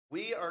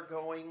We are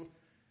going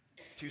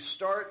to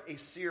start a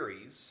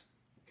series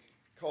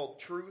called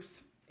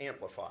Truth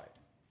Amplified.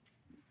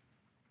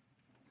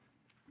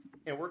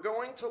 And we're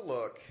going to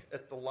look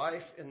at the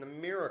life and the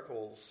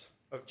miracles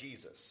of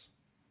Jesus.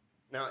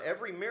 Now,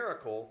 every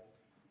miracle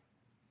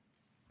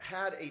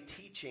had a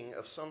teaching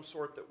of some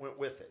sort that went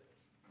with it.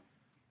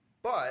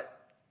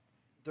 But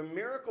the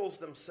miracles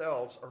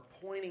themselves are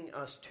pointing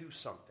us to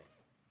something.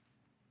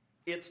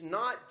 It's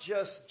not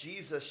just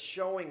Jesus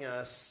showing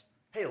us,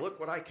 hey, look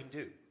what I can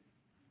do.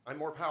 I'm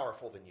more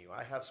powerful than you.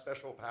 I have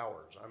special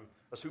powers. I'm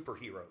a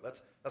superhero.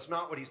 That's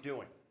not what he's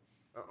doing,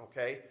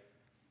 okay?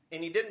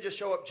 And he didn't just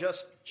show up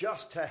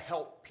just to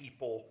help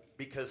people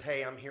because,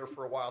 hey, I'm here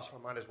for a while, so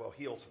I might as well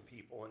heal some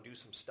people and do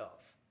some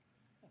stuff.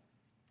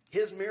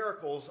 His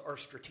miracles are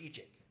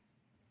strategic.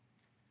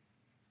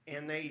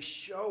 And they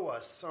show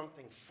us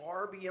something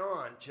far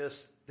beyond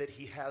just that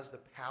he has the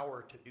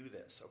power to do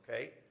this,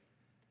 okay?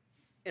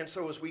 And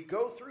so as we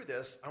go through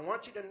this, I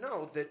want you to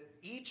know that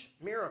each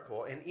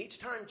miracle and each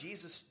time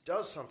Jesus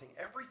does something,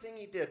 everything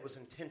he did was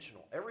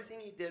intentional. Everything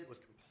he did was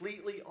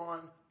completely on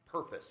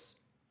purpose.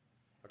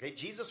 Okay,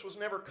 Jesus was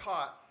never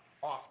caught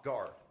off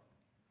guard.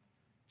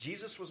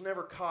 Jesus was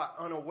never caught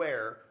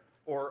unaware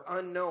or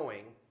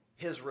unknowing.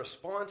 His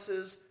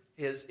responses,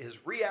 his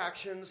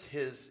reactions,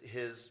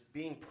 his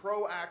being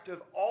proactive,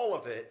 all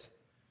of it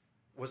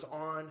was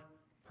on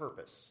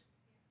purpose.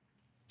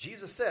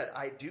 Jesus said,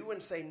 I do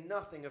and say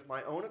nothing of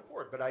my own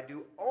accord, but I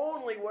do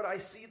only what I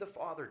see the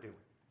Father doing.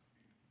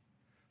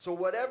 So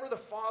whatever the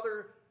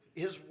Father,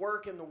 his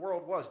work in the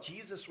world was,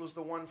 Jesus was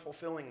the one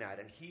fulfilling that.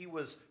 And he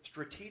was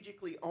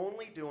strategically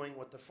only doing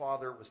what the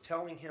Father was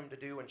telling him to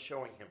do and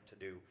showing him to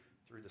do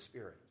through the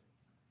Spirit.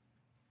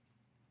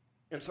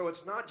 And so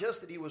it's not just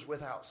that he was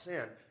without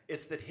sin,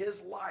 it's that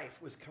his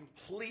life was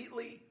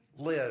completely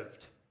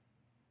lived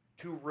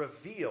to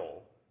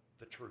reveal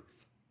the truth.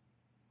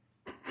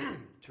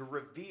 To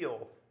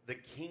reveal the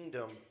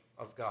kingdom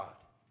of God.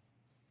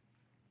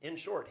 In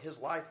short, his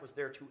life was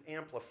there to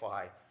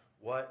amplify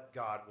what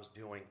God was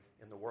doing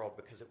in the world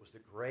because it was the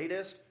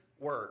greatest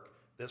work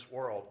this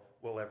world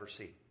will ever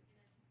see.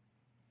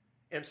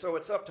 And so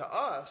it's up to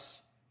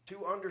us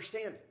to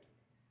understand it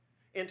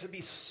and to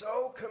be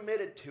so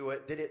committed to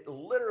it that it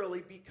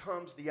literally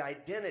becomes the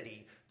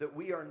identity that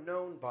we are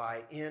known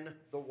by in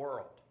the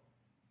world.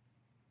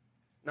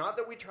 Not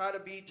that we try to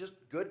be just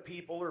good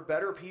people or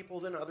better people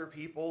than other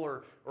people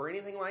or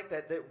anything like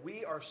that, that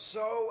we are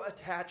so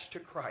attached to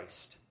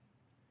Christ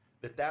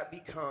that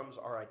becomes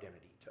our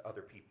identity to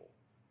other people.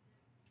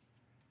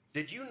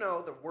 Did you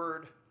know the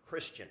word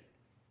Christian,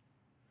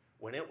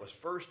 when it was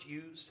first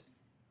used,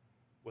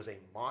 was a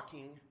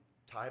mocking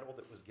title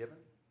that was given?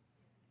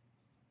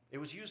 It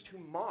was used to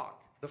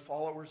mock the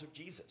followers of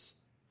Jesus.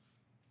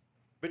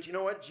 But you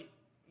know what?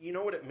 You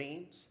know what it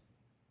means?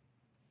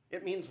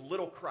 It means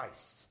little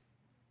Christs.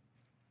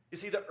 You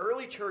see, the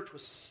early church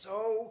was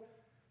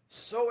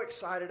so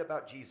excited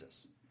about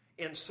Jesus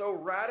and so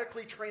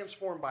radically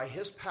transformed by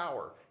his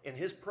power and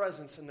his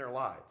presence in their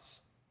lives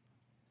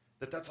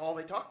that that's all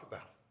they talked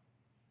about.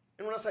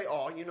 And when I say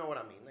all, you know what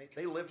I mean.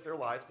 They lived their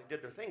lives, they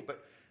did their thing,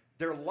 but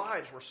their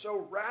lives were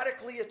so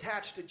radically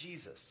attached to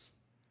Jesus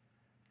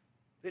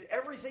that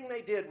everything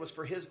they did was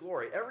for his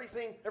glory. Every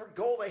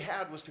goal they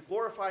had was to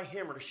glorify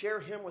him or to share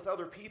him with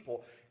other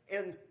people.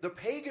 And the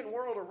pagan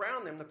world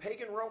around them, the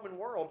pagan Roman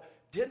world,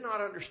 did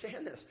not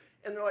understand this.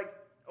 And they're like,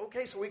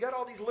 okay, so we got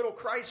all these little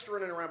Christs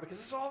running around because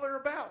this is all they're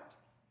about.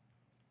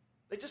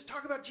 They just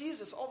talk about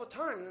Jesus all the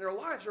time, and their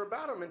lives are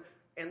about him,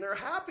 and they're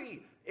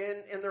happy,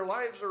 and their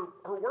lives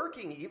are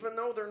working, even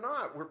though they're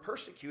not. We're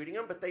persecuting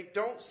them, but they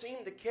don't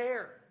seem to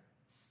care.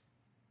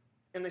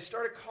 And they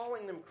started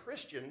calling them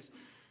Christians.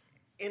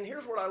 And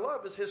here's what I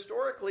love is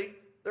historically,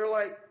 they're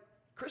like,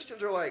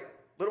 Christians are like,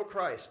 little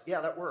Christ. Yeah,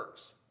 that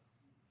works.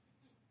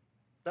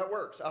 That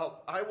works.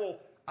 I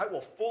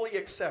will fully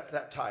accept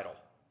that title.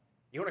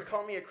 You want to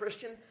call me a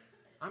Christian?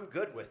 I'm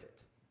good with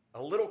it.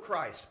 A little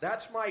Christ.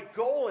 That's my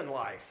goal in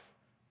life.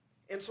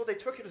 And so they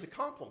took it as a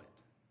compliment.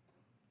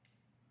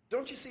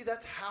 Don't you see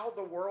that's how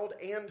the world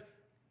and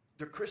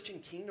the Christian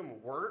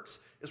kingdom works?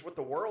 Is what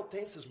the world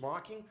thinks is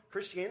mocking.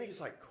 Christianity is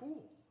like,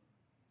 cool.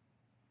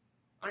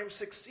 I'm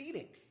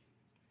succeeding.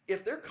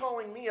 If they're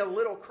calling me a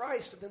little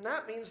Christ, then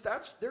that means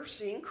they're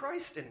seeing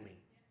Christ in me.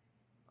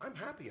 I'm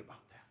happy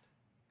about that.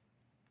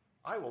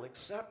 I will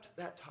accept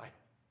that title.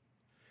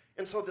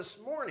 And so this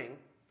morning,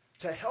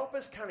 to help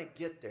us kind of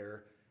get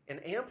there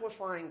and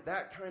amplifying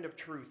that kind of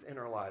truth in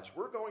our lives,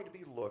 we're going to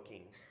be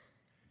looking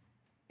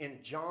in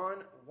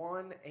John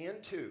 1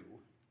 and 2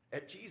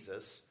 at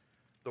Jesus,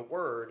 the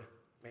Word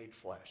made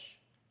flesh.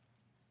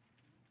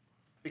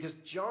 Because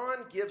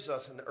John gives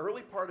us, in the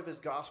early part of his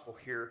gospel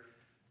here,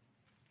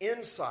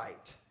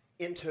 insight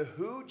into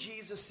who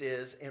Jesus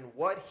is and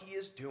what he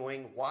is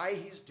doing, why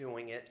he's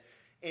doing it,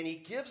 and he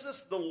gives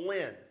us the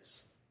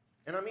lens.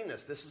 And I mean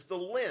this is the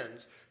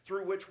lens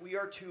through which we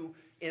are to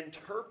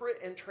interpret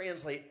and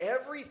translate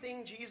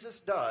everything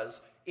Jesus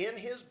does in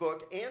his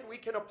book, and we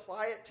can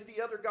apply it to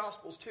the other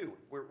Gospels too.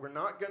 We're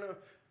not going to,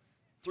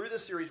 through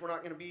this series, we're not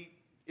going to be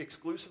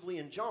exclusively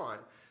in John,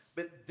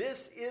 but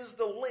this is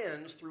the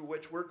lens through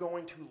which we're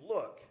going to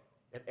look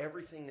at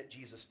everything that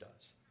Jesus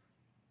does.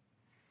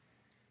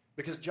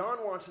 Because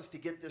John wants us to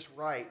get this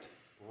right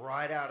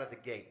out of the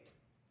gate.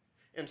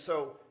 And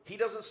so he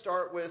doesn't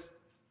start with,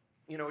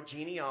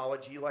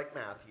 genealogy like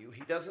Matthew.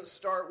 He doesn't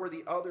start where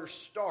the others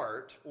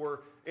start,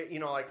 or,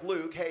 like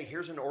Luke, hey,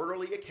 here's an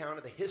orderly account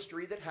of the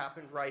history that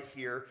happened right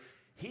here.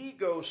 He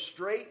goes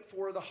straight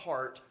for the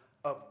heart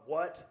of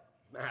what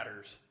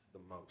matters the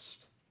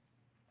most.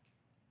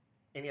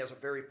 And he has a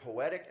very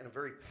poetic and a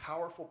very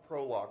powerful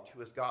prologue to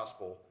his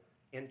gospel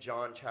in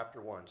John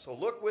chapter 1. So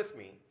look with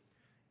me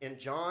in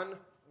John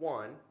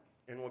 1,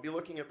 and we'll be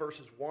looking at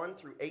verses 1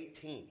 through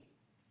 18.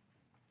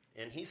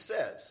 And he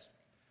says,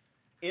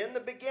 "In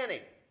the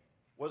beginning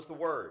was the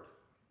Word,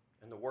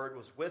 and the Word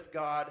was with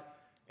God,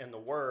 and the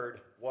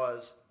Word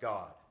was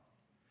God.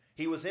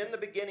 He was in the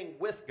beginning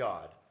with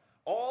God.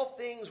 All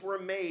things were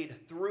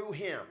made through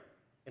him,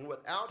 and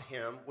without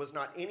him was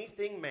not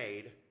anything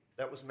made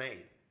that was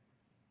made.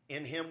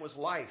 In him was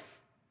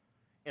life,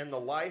 and the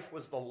life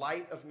was the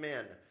light of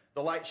men.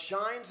 The light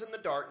shines in the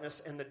darkness,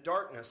 and the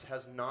darkness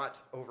has not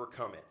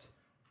overcome it.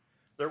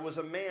 There was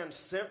a man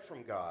sent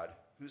from God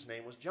whose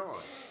name was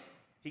John.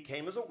 He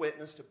came as a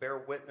witness to bear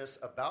witness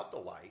about the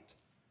light,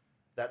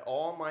 that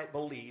all might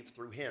believe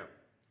through him.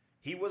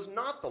 He was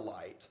not the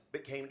light,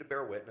 but came to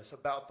bear witness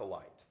about the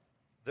light.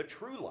 The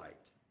true light,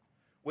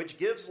 which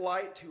gives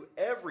light to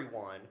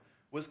everyone,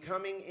 was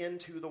coming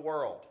into the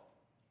world.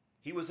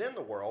 He was in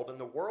the world, and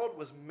the world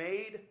was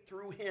made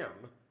through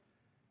him,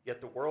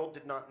 yet the world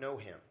did not know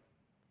him.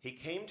 He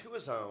came to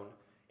his own,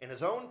 and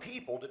his own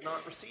people did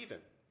not receive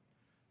him.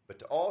 But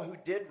to all who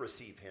did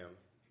receive him,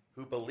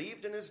 who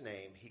believed in his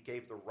name, he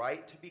gave the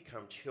right to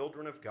become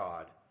children of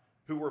God,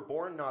 who were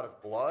born not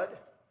of blood,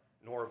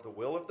 nor of the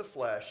will of the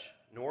flesh,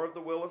 nor of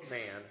the will of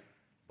man,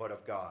 but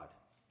of God.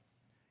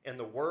 And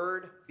the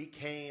Word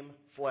became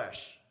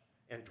flesh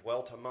and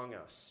dwelt among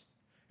us.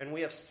 And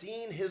we have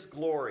seen his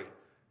glory,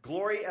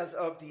 glory as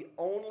of the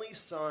only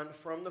Son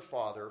from the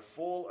Father,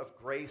 full of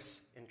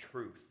grace and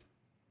truth.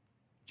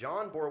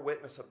 John bore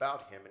witness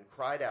about him and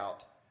cried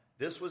out,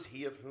 'This was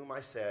he of whom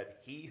I said,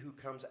 he who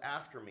comes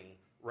after me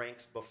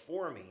ranks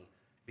before me,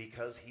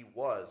 because he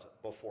was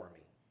before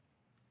me.'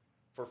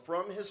 For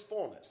from his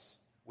fullness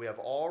we have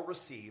all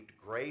received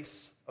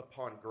grace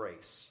upon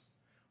grace.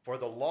 For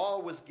the law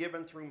was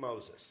given through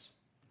Moses.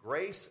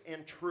 Grace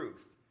and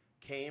truth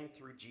came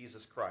through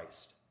Jesus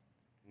Christ.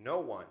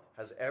 No one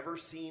has ever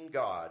seen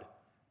God,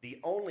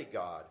 the only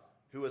God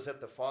who is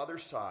at the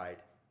Father's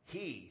side.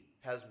 He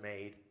has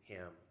made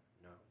him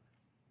known."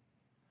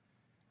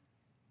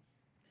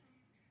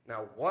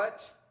 Now,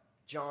 what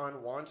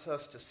John wants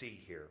us to see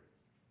here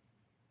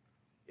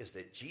is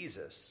that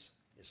Jesus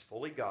is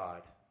fully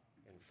God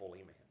and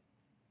fully man.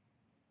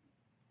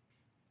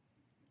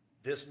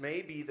 This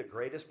may be the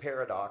greatest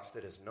paradox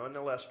that is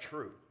nonetheless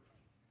true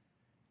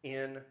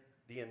in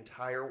the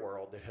entire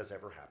world that has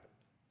ever happened.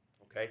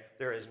 Okay?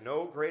 There is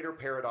no greater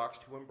paradox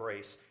to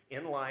embrace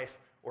in life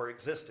or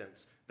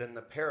existence than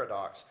the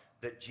paradox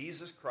that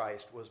Jesus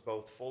Christ was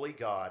both fully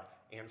God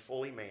and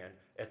fully man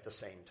at the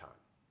same time.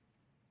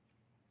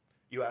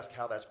 You ask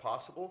how that's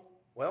possible?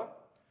 Well,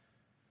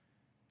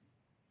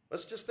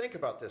 let's just think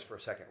about this for a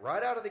second.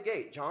 Right out of the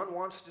gate, John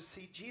wants to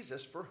see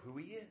Jesus for who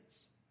he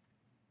is.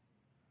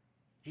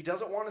 He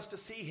doesn't want us to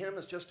see him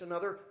as just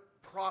another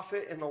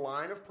prophet in the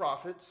line of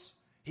prophets.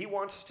 He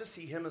wants us to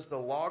see him as the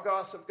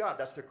Logos of God.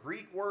 That's the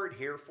Greek word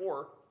here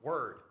for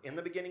word. In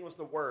the beginning was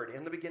the Word.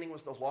 In the beginning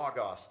was the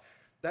Logos.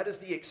 That is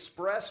the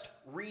expressed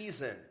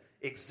reason,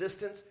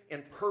 existence,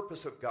 and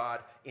purpose of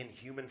God in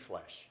human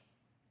flesh.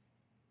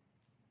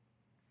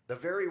 The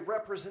very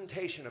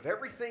representation of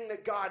everything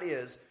that God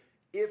is,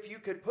 if you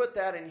could put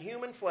that in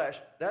human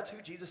flesh, that's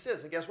who Jesus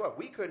is. And guess what?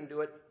 We couldn't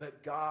do it,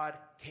 but God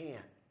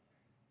can.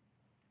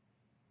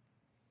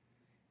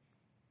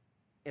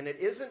 And it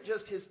isn't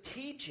just his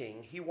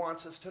teaching he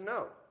wants us to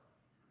know.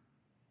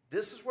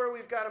 This is where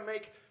we've got to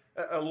make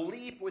a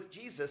leap with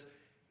Jesus.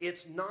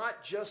 It's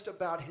not just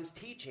about his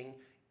teaching.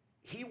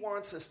 He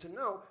wants us to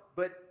know,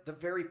 but the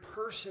very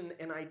person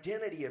and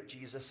identity of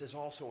Jesus is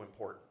also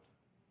important.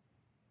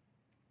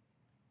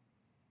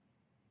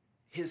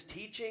 His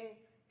teaching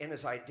and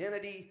his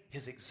identity,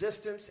 his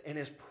existence and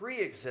his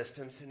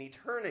pre-existence in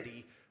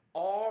eternity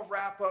all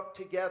wrap up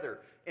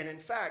together. And in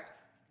fact,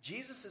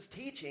 Jesus'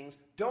 teachings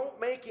don't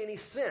make any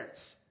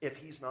sense if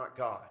he's not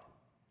God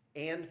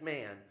and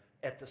man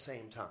at the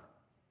same time.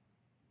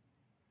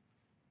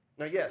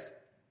 Now, yes,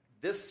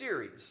 this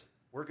series,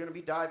 we're going to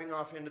be diving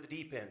off into the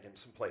deep end in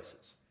some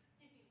places.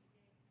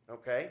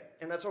 Okay?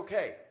 And that's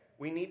okay.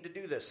 We need to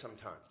do this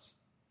sometimes.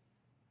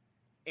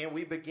 And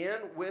we begin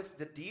with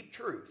the deep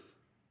truth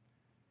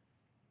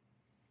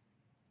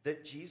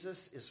that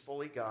Jesus is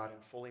fully God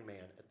and fully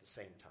man at the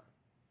same time.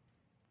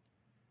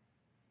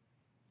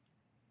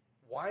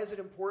 Why is it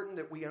important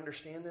that we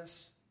understand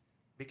this?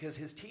 Because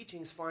his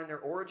teachings find their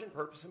origin,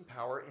 purpose, and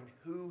power in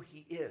who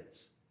he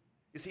is.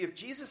 You see, if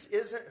Jesus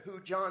isn't who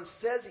John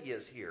says he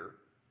is here,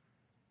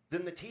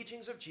 then the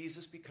teachings of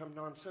Jesus become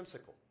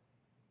nonsensical.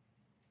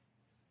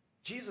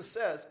 Jesus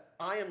says,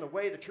 I am the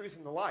way, the truth,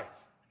 and the life.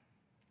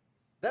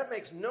 That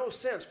makes no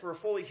sense for a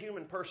fully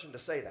human person to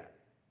say that.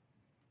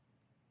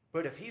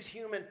 But if he's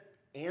human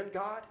and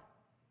God,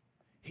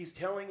 he's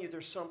telling you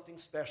there's something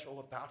special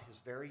about his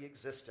very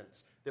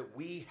existence that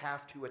we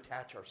have to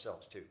attach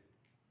ourselves to.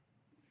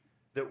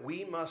 That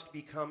we must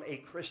become a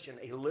Christian,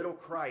 a little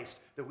Christ,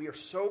 that we are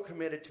so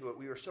committed to it,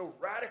 we are so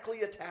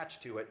radically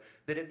attached to it,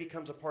 that it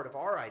becomes a part of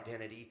our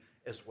identity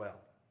as well.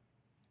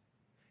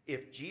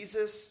 If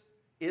Jesus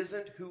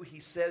isn't who he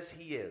says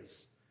he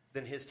is,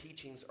 then his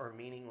teachings are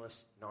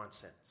meaningless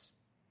nonsense.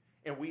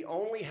 And we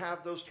only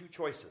have those two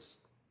choices.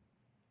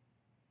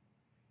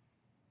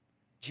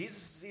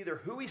 Jesus is either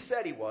who he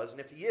said he was, and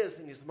if he is,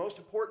 then he's the most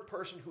important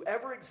person who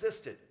ever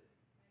existed.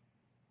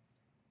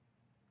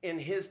 In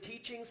his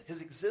teachings,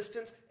 his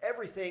existence,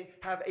 everything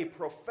have a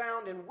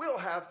profound and will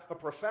have a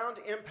profound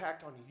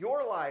impact on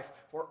your life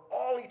for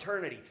all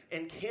eternity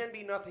and can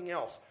be nothing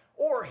else.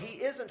 Or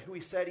he isn't who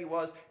he said he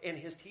was, and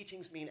his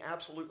teachings mean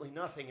absolutely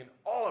nothing, and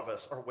all of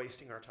us are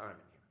wasting our time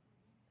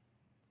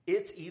in here.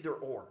 It's either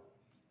or.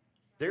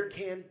 There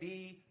can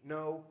be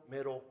no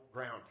middle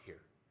ground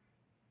here.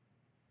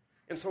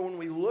 And so when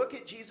we look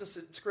at Jesus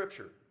in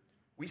Scripture,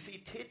 we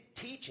see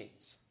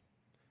teachings.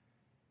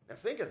 Now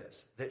think of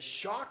this, that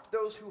shocked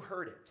those who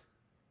heard it.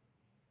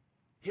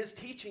 His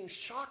teachings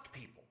shocked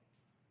people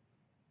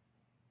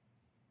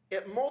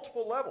at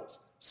multiple levels.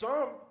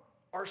 Some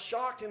are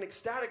shocked and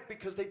ecstatic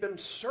because they've been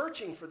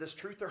searching for this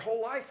truth their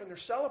whole life, and they're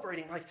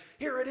celebrating like,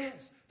 here it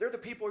is. They're the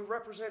people who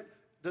represent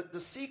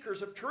the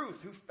seekers of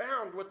truth who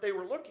found what they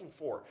were looking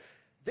for.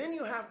 Then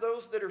you have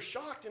those that are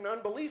shocked in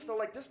unbelief. They're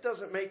like, this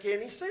doesn't make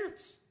any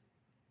sense.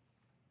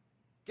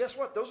 Guess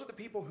what? Those are the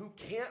people who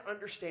can't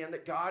understand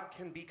that God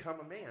can become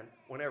a man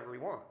whenever he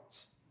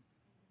wants.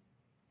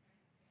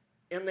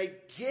 And they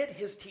get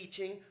his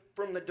teaching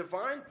from the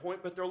divine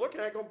point, but they're looking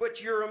at it going,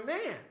 but you're a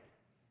man.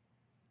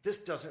 This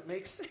doesn't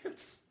make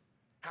sense.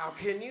 How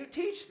can you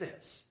teach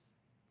this?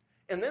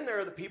 And then there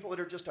are the people that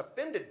are just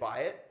offended by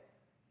it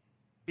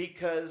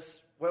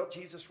because, well,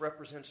 Jesus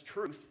represents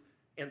truth,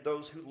 and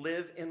those who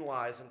live in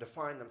lies and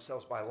define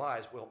themselves by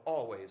lies will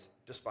always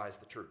despise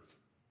the truth.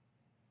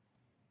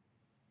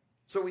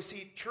 So we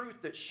see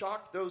truth that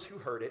shocked those who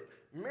heard it,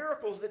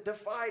 miracles that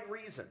defied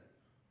reason.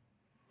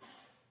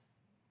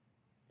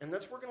 And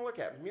that's what we're going to look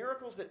at.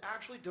 Miracles that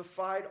actually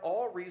defied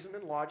all reason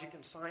and logic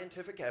and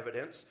scientific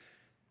evidence.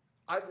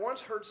 I've once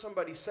heard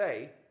somebody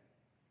say,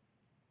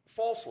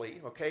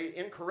 falsely,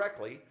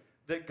 incorrectly,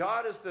 that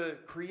God is the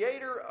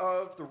creator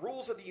of the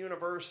rules of the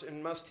universe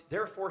and must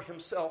therefore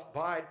himself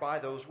abide by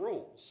those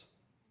rules.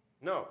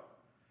 No.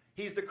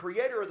 He's the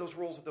creator of those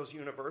rules of those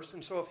universe,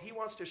 and so if he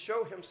wants to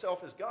show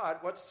himself as God,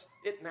 what's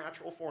it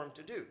natural for him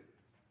to do?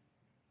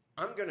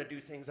 I'm going to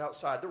do things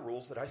outside the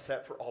rules that I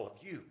set for all of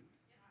you.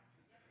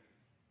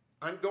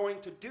 I'm going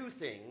to do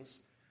things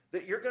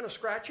that you're going to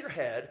scratch your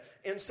head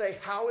and say,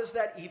 how is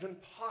that even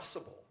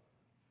possible?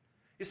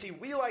 You see,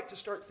 we like to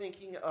start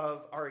thinking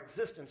of our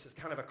existence as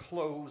kind of a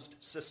closed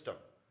system.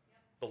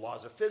 The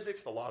laws of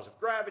physics, the laws of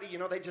gravity,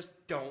 they just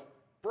don't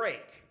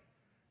break.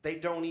 They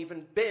don't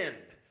even bend.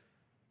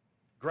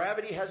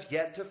 Gravity has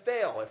yet to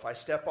fail. If I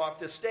step off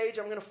this stage,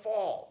 I'm going to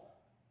fall.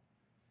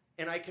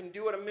 And I can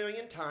do it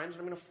 1,000,000 times,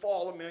 and I'm going to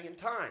fall 1,000,000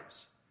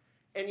 times.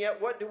 And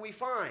yet, what do we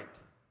find?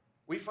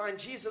 We find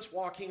Jesus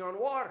walking on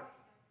water.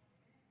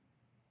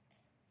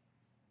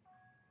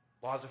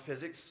 Laws of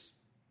physics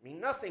mean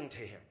nothing to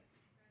him.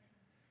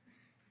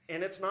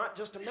 And it's not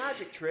just a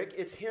magic trick,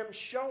 it's him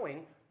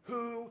showing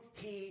who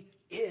he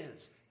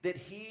is, that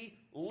he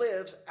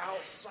lives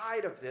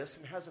outside of this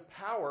and has a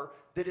power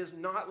that is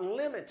not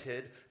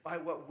limited by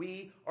what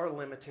we are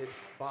limited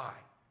by.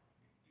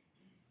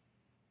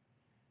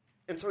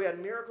 And so he had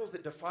miracles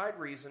that defied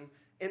reason,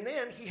 and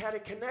then he had a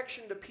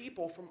connection to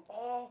people from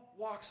all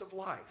walks of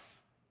life.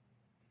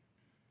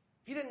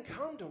 He didn't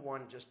come to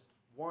just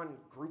one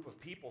group of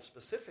people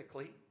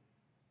specifically.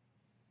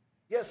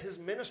 Yes, his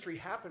ministry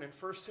happened in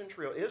first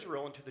century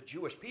Israel and to the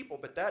Jewish people,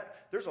 but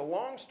there's a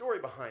long story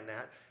behind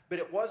that. But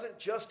it wasn't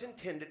just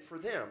intended for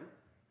them.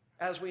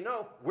 As we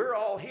know, we're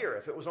all here.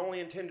 If it was only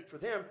intended for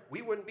them,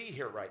 we wouldn't be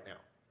here right now.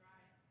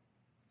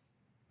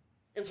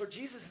 And so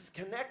Jesus is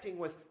connecting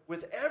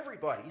with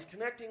everybody. He's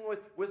connecting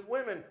with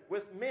women,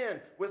 with men,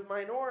 with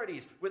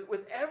minorities,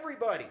 with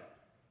everybody.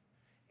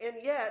 And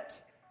yet,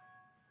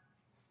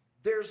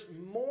 there's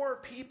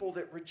more people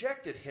that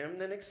rejected him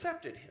than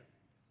accepted him.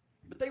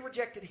 But they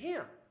rejected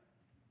him.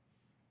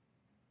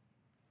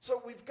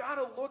 So we've got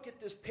to look at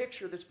this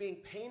picture that's being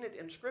painted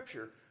in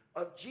Scripture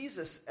of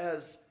Jesus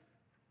as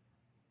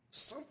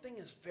something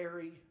is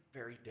very,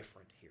 very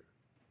different here.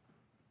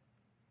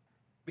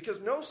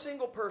 Because no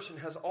single person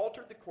has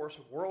altered the course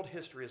of world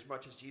history as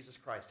much as Jesus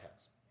Christ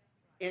has.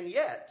 And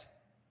yet,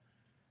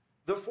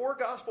 the 4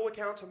 gospel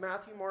accounts of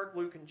Matthew, Mark,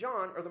 Luke, and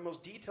John are the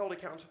most detailed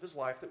accounts of his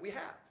life that we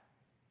have.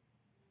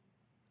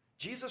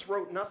 Jesus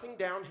wrote nothing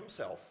down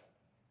himself.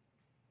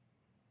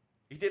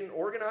 He didn't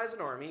organize an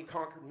army, he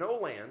conquered no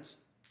lands,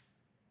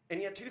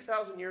 And yet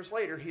 2,000 years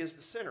later, he is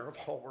the center of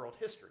all world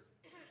history.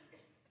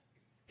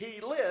 He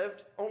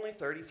lived only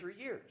 33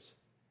 years.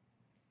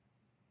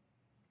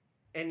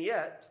 And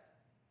yet,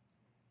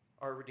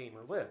 our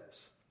Redeemer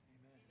lives.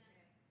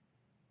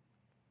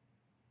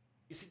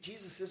 You see,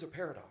 Jesus is a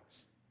paradox.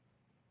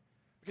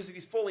 Because if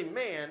he's fully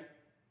man,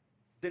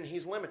 then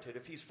he's limited.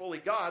 If he's fully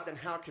God, then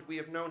how could we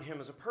have known him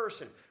as a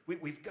person?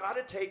 We've got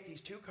to take these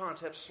two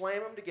concepts,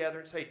 slam them together,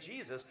 and say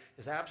Jesus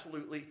is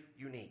absolutely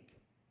unique.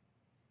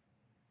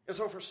 And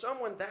so for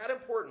someone that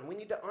important, we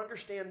need to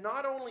understand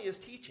not only his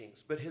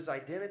teachings, but his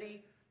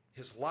identity,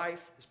 his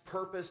life, his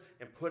purpose,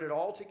 and put it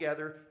all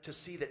together to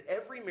see that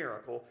every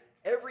miracle,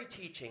 every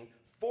teaching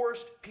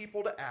forced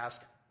people to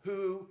ask,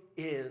 who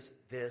is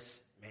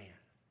this man?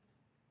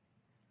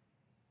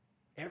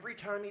 Every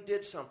time he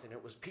did something,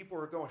 it was people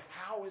were going,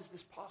 how is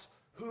this possible?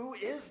 Who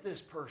is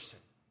this person?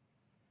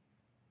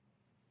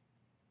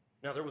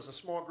 Now, there was a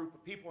small group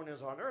of people when he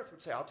was on earth who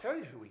would say, I'll tell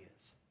you who he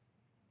is.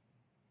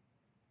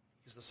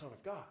 He's the Son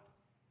of God.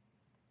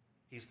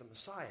 He's the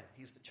Messiah.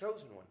 He's the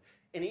chosen one.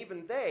 And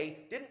even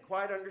they didn't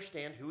quite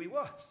understand who he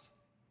was.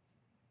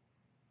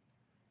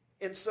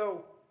 And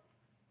so,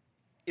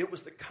 it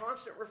was the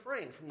constant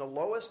refrain from the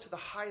lowest to the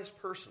highest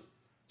person.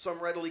 Some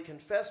readily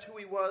confessed who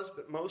he was,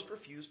 but most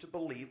refused to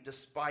believe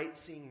despite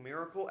seeing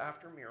miracle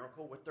after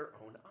miracle with their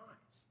own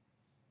eyes.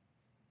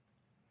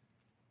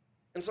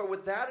 And so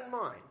with that in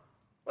mind,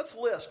 let's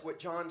list what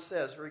John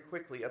says very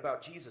quickly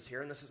about Jesus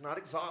here. And this is not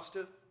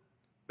exhaustive,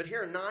 but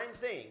here are 9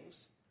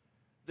 things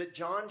that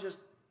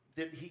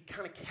that he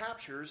kind of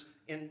captures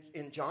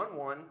in John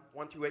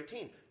 1 through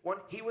 18. 1,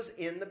 he was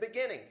in the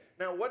beginning.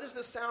 Now, what does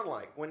this sound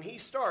like? When he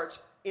starts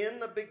in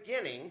the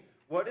beginning,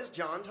 what is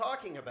John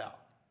talking about?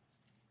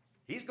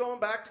 He's going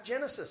back to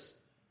Genesis.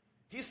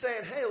 He's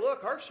saying, hey,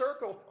 look,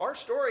 our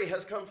story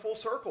has come full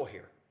circle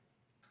here.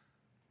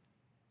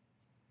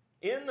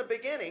 In the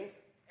beginning,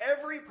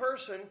 every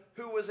person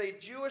who was a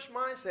Jewish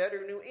mindset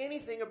or knew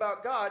anything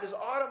about God is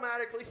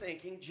automatically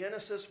thinking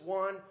Genesis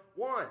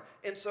 1:1.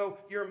 And so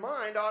your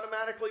mind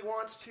automatically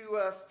wants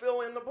to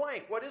fill in the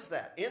blank. What is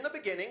that? In the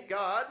beginning,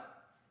 God,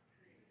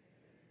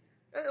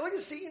 look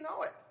and see, you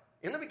know it.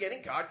 In the beginning,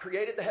 God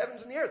created the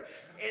heavens and the earth.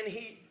 And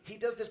he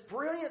does this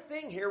brilliant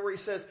thing here where he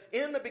says,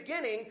 in the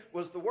beginning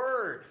was the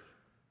Word.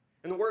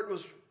 And the Word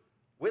was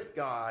with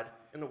God,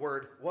 and the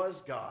Word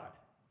was God.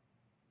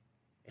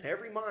 And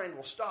every mind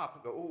will stop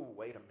and go, oh,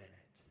 wait a minute.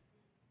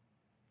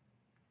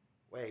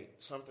 Wait,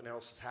 something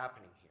else is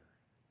happening here.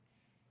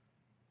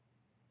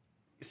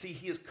 You see,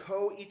 he is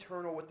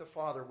co-eternal with the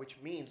Father, which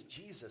means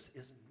Jesus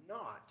is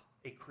not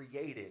a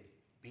created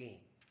being.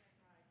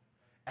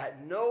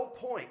 At no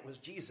point was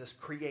Jesus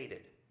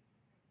created.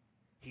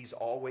 He's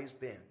always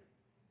been.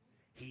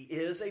 He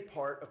is a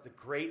part of the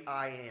great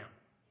I am.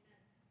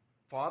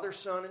 Father,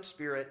 Son, and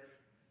Spirit.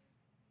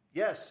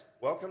 Yes,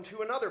 welcome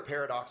to another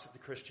paradox of the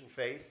Christian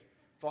faith.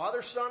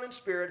 Father, Son, and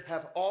Spirit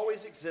have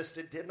always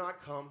existed, did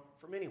not come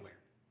from anywhere.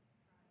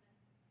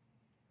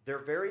 Their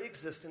very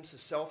existence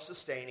is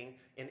self-sustaining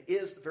and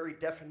is the very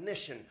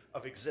definition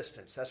of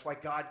existence. That's why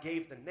God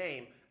gave the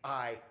name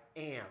I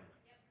am.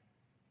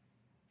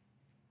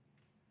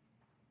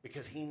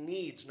 Because he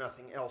needs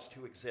nothing else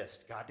to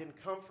exist. God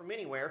didn't come from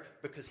anywhere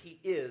because he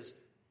is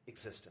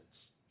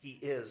existence. He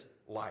is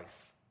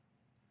life.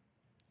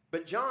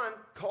 But John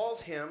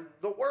calls him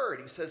the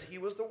Word. He says he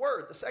was the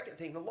Word. The second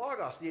thing, the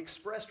Logos, the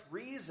expressed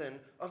reason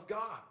of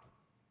God.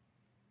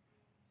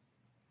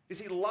 You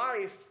see,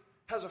 life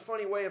has a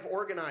funny way of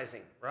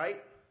organizing,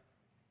 right?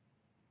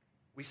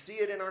 We see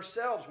it in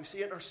ourselves. We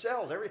see it in our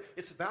cells.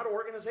 It's about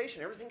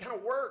organization. Everything kind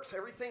of works.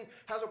 Everything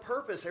has a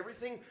purpose.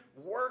 Everything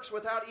works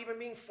without even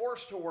being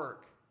forced to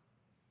work.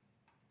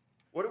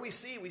 What do we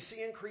see? We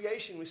see in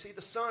creation, we see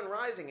the sun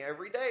rising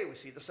every day. We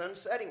see the sun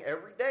setting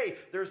every day.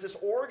 There's this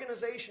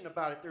organization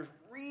about it. There's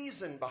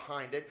reason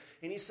behind it.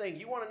 And he's saying,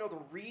 you want to know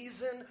the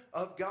reason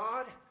of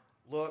God?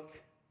 Look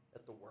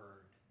at the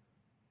Word.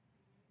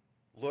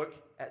 Look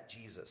at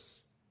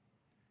Jesus.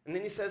 And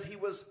then he says he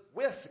was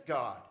with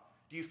God.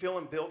 Do you feel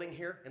him building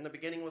here? In the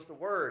beginning was the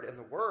Word, and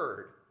the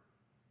Word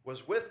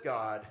was with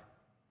God,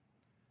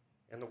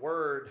 and the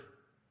Word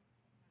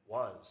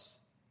was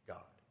God.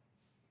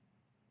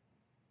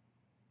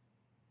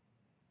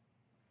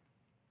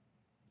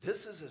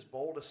 This is as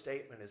bold a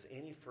statement as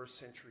any first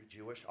century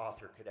Jewish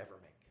author could ever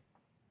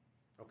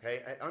make.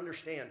 Okay, I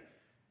understand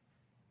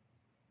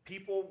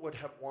people would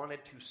have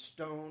wanted to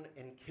stone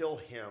and kill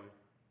him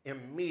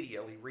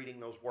immediately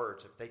reading those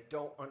words if they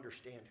don't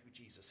understand who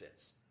Jesus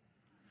is.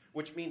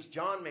 Which means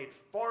John made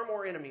far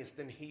more enemies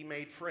than he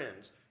made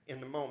friends in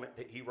the moment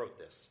that he wrote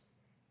this.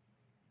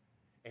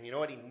 And you know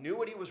what? He knew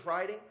what he was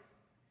writing,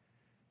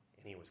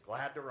 and he was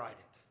glad to write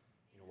it.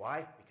 You know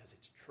why? Because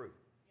it's true.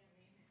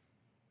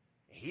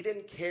 He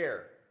didn't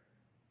care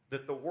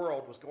that the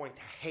world was going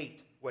to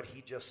hate what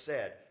he just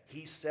said.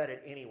 He said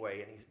it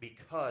anyway, and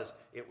because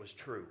it was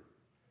true.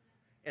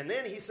 And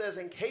then he says,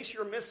 in case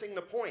you're missing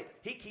the point,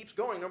 he keeps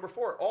going. Number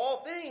 4,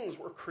 all things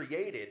were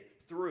created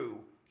through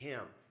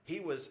him. He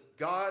was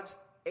God's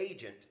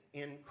agent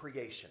in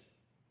creation.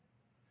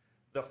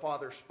 The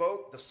Father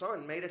spoke, the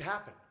Son made it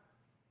happen.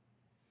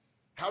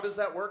 How does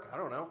that work? I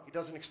don't know. He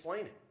doesn't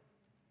explain it.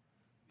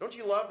 Don't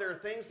you love there are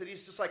things that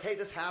he's just like, hey,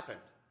 this happened.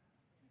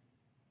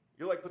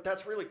 You're like, but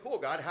that's really cool,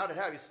 God. How did it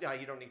happen? He says, yeah,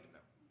 you don't need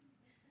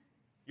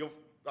to know.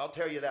 I'll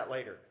tell you that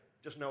later.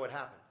 Just know it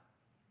happened.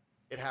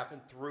 It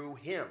happened through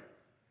him.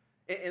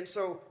 And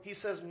so he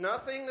says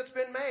nothing that's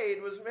been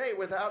made was made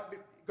without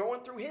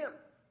going through him.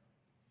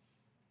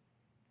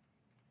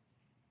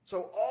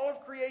 So all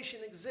of creation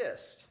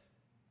exists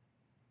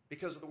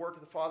because of the work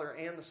of the Father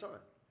and the Son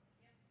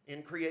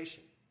in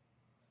creation.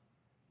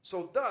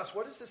 So thus,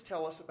 what does this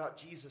tell us about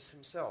Jesus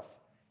himself?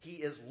 He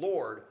is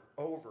Lord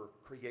over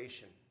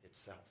creation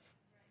itself.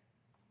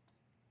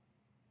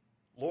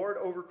 Lord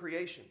over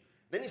creation.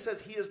 Then he says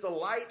he is the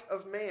light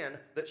of man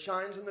that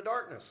shines in the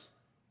darkness.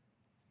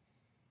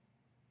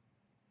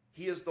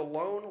 He is the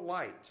lone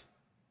light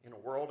in a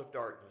world of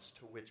darkness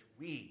to which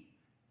we,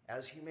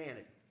 as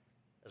humanity,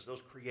 as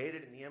those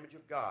created in the image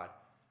of God,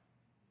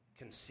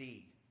 can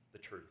see the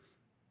truth.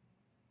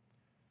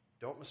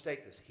 Don't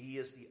mistake this. He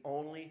is the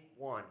only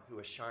one who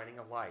is shining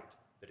a light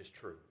that is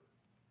true.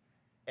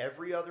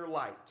 Every other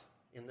light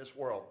in this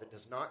world that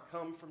does not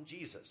come from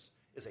Jesus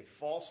is a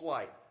false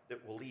light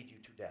that will lead you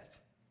to death.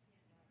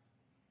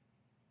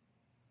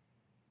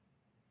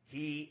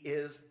 He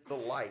is the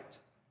light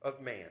of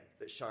man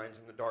that shines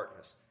in the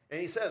darkness. And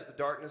he says the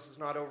darkness has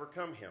not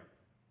overcome him.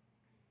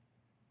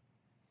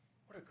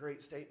 What a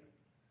great statement.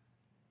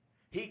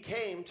 He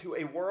came to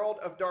a world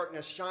of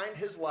darkness, shined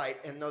his light,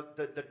 and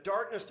the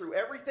darkness threw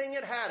everything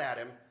it had at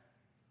him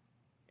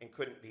and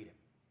couldn't beat him.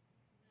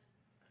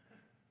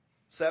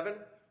 7,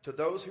 to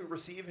those who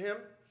receive him,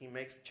 he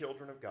makes the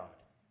children of God.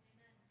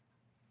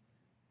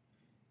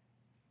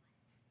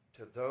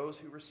 To those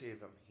who receive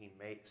him, he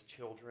makes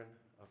children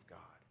of God.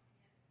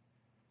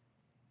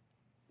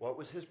 What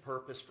was his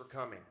purpose for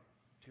coming?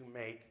 To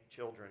make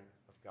children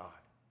of God.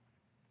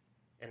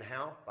 And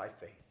how? By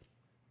faith.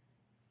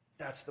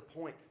 That's the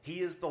point.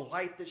 He is the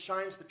light that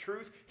shines the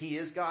truth. He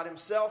is God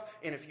himself.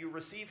 And if you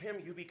receive him,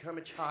 you become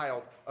a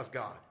child of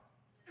God.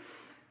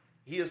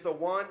 He is the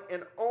one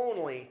and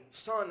only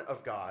Son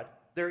of God.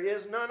 There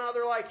is none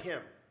other like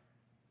him.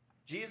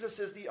 Jesus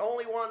is the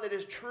only one that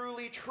is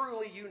truly,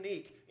 truly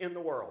unique in the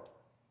world.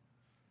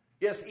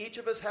 Yes, each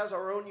of us has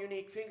our own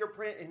unique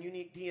fingerprint and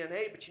unique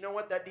DNA, but you know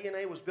what? That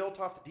DNA was built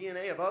off the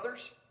DNA of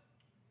others.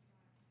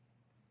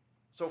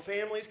 So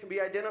families can be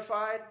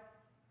identified.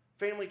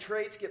 Family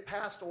traits get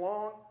passed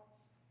along.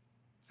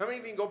 How many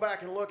of you can go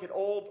back and look at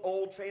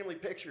old family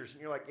pictures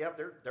and you're like,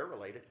 yep, they're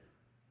related?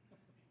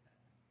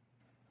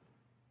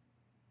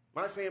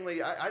 My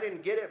family, I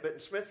didn't get it, but in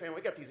Smith family,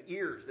 we got these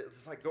ears that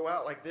just like go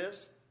out like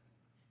this.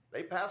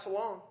 They pass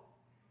along.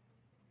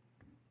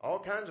 All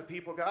kinds of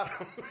people got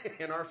them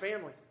in our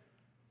family.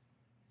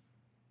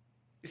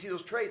 You see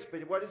those traits,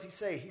 but what does he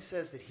say? He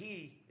says that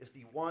he is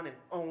the one and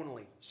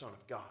only Son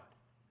of God,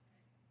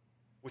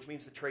 which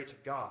means the traits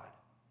of God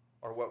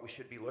are what we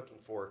should be looking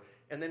for.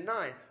 And then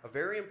 9, a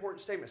very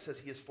important statement, says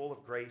he is full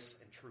of grace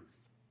and truth.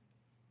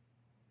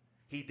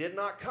 He did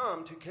not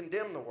come to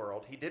condemn the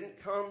world. He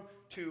didn't come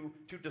to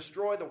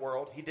destroy the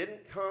world. He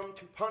didn't come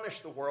to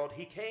punish the world.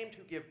 He came to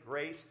give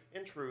grace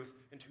and truth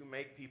and to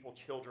make people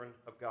children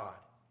of God.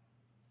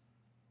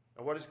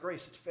 And what is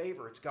grace? It's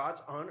favor. It's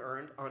God's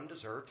unearned,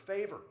 undeserved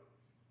favor.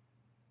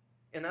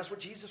 And that's what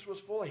Jesus was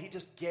full of. He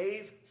just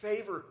gave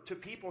favor to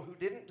people who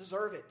didn't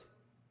deserve it.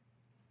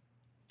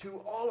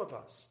 To all of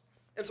us.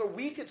 And so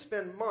we could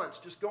spend months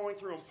just going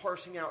through and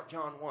parsing out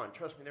John 1.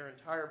 Trust me, there are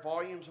entire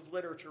volumes of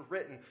literature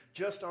written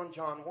just on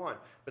John 1.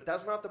 But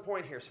that's not the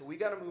point here, so we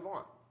got to move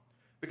on.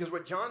 Because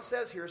what John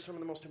says here is some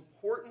of the most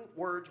important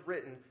words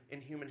written in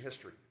human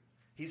history.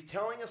 He's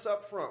telling us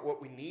up front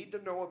what we need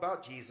to know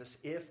about Jesus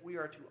if we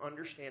are to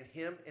understand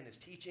him and his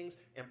teachings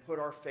and put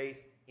our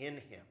faith in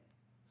him.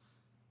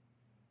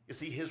 You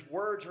see, his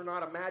words are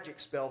not a magic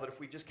spell that if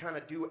we just kind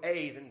of do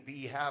A, then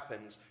B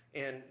happens,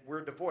 and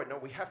we're devoid. No,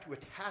 we have to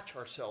attach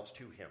ourselves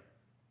to him.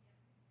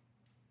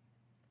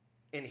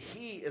 And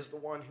he is the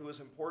one who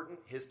is important.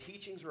 His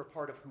teachings are a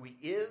part of who he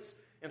is,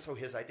 and so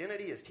his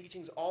identity, his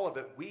teachings, all of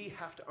it, we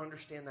have to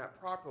understand that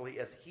properly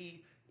as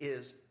he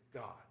is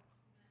God.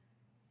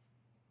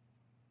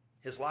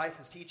 His life,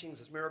 his teachings,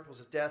 his miracles,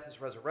 his death,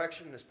 his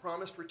resurrection, and his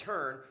promised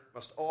return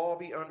must all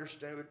be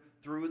understood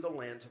through the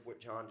lens of what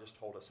John just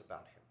told us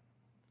about him.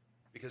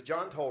 Because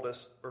John told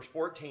us, verse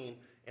 14,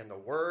 and the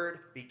Word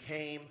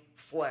became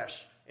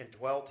flesh and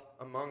dwelt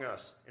among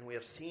us, and we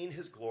have seen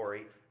his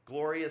glory.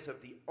 Glory is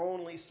of the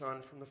only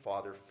Son from the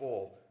Father,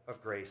 full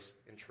of grace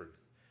and truth.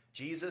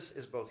 Jesus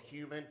is both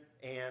human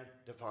and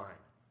divine.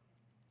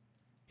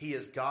 He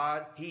is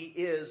God. He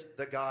is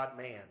the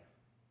God-man.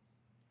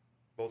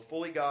 Both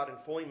fully God and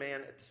fully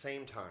man at the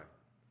same time.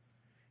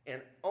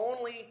 And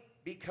only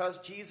because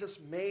Jesus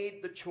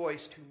made the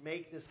choice to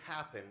make this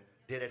happen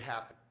did it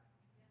happen.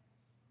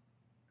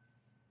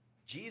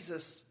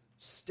 Jesus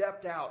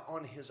stepped out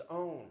on his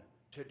own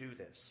to do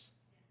this.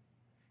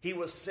 He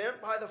was sent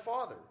by the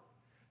Father,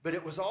 but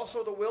it was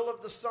also the will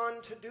of the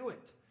Son to do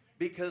it.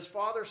 because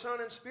Father, Son,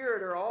 and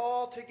Spirit are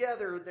all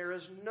together. There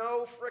is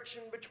no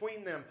friction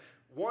between them.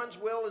 One's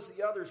will is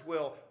the other's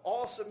will,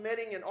 all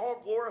submitting and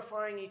all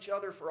glorifying each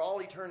other for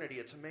all eternity.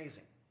 It's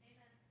amazing.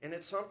 Amen. And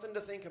it's something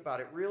to think about.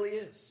 It really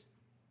is.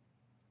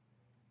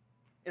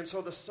 And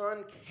so the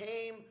Son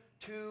came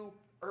to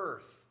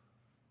earth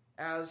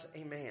as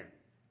a man.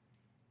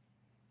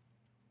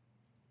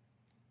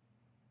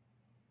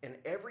 And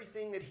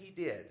everything that he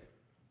did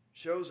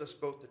shows us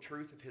both the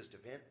truth of his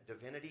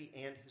divinity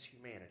and his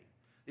humanity.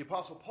 The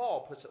Apostle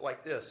Paul puts it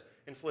like this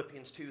in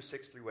Philippians 2,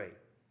 6 through 8.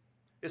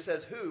 It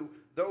says, who,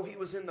 though he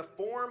was in the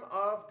form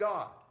of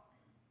God,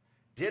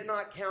 did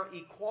not count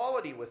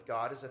equality with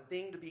God as a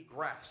thing to be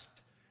grasped.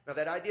 Now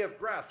that idea of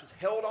grasp is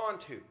held on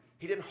to.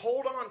 He didn't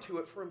hold on to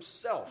it for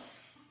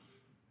himself.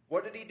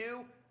 What did he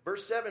do?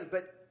 Verse 7,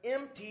 but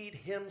emptied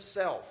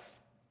himself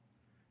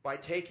by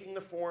taking the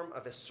form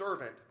of a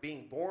servant,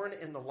 being born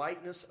in the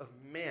likeness of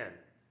men,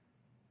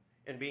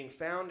 and being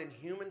found in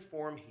human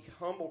form, he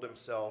humbled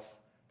himself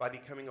by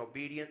becoming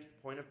obedient to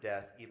the point of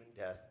death, even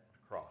death on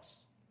the cross.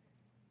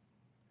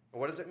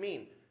 And what does it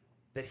mean?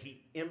 That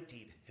he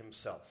emptied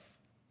himself.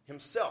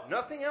 Himself.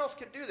 Nothing else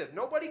could do this.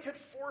 Nobody could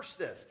force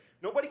this.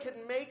 Nobody could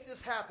make this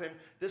happen.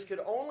 This could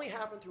only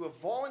happen through a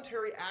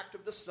voluntary act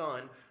of the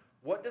Son.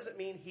 What does it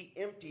mean he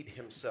emptied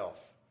himself?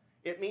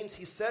 It means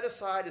he set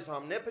aside his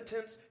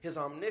omnipotence, his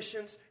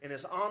omniscience, and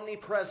his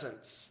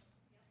omnipresence.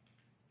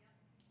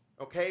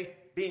 Okay?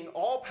 Being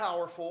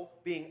all-powerful,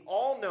 being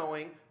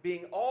all-knowing,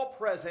 being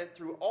all-present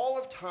through all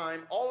of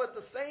time, all at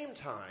the same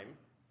time.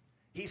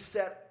 He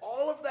set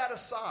all of that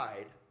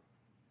aside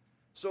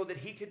so that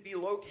he could be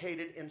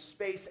located in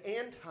space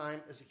and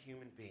time as a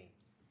human being.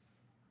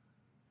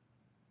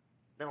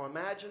 Now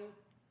imagine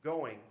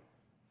going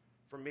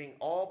from being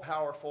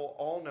all-powerful,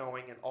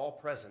 all-knowing, and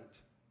all-present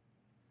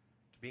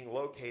to being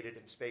located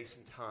in space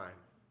and time,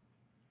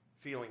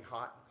 feeling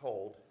hot and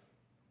cold,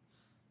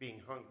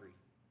 being hungry,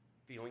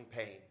 feeling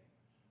pain,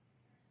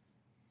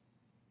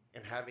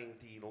 and having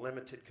the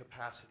limited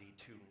capacity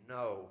to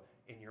know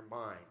in your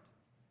mind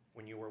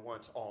when you were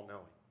once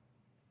all-knowing.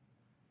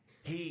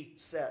 He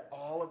set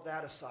all of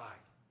that aside.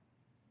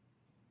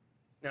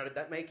 Now, did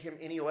that make him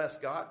any less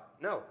God?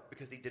 No,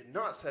 because he did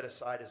not set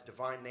aside his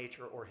divine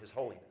nature or his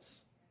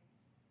holiness.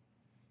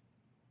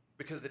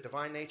 Because the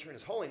divine nature and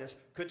his holiness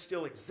could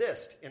still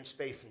exist in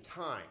space and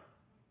time.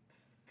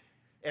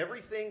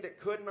 Everything that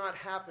could not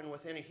happen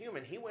within a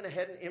human, he went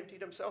ahead and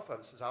emptied himself of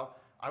it. He says,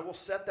 I will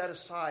set that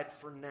aside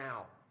for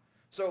now.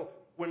 So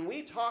when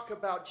we talk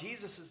about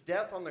Jesus'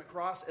 death on the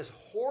cross, as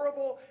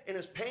horrible and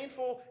as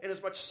painful and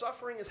as much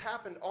suffering has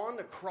happened on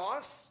the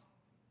cross,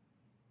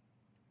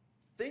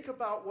 think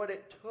about what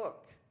it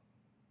took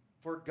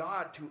for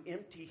God to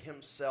empty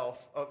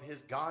himself of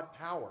his God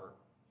power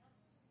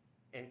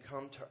and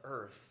come to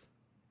earth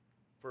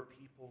for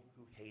people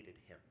who hated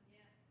him.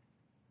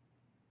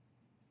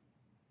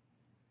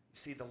 You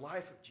see, the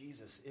life of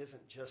Jesus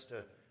isn't just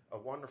a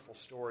wonderful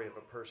story of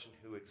a person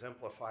who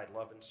exemplified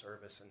love and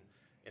service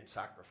and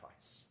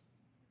sacrifice.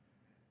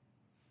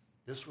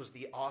 This was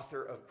the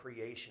author of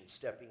creation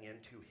stepping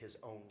into his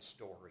own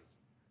story.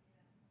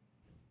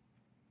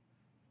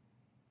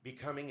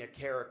 Becoming a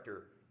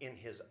character in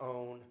his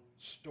own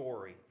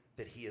story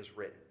that he has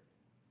written.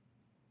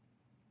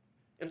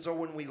 And so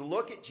when we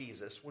look at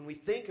Jesus, when we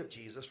think of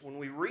Jesus, when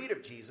we read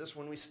of Jesus,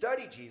 when we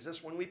study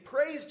Jesus, when we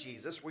praise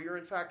Jesus, we are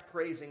in fact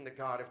praising the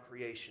God of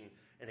creation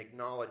and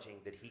acknowledging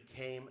that he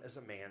came as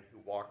a man who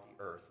walked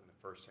the earth in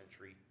the first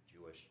century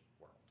Jewish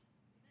world.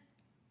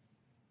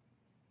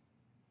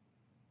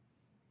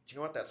 Do you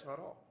know what? That's not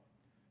all.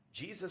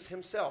 Jesus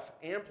himself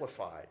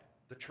amplified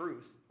the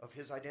truth of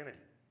his identity.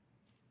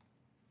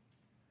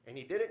 And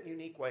he did it in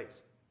unique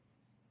ways.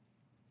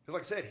 Because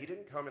like I said, he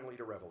didn't come and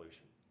lead a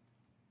revolution.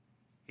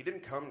 He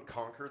didn't come and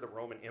conquer the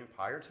Roman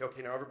Empire and say,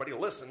 okay, now everybody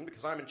listen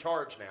because I'm in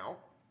charge now.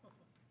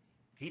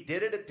 He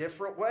did it a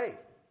different way.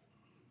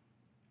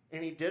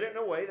 And he did it in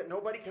a way that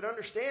nobody could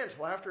understand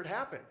until after it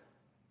happened.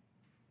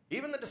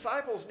 Even the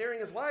disciples nearing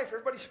his life,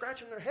 everybody's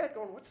scratching their head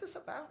going, what's this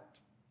about?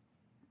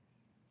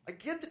 I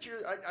get that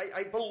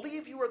I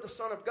believe you are the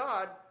Son of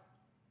God,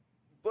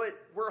 but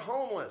we're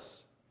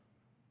homeless.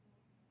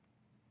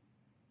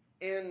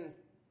 And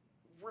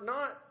we're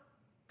not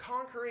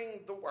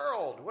conquering the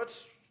world. What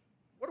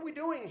are we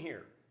doing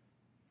here?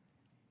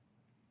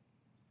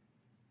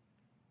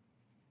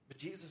 But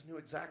Jesus knew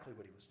exactly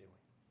what he was doing.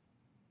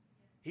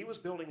 He was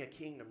building a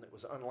kingdom that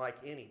was unlike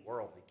any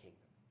worldly kingdom.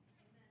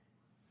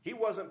 He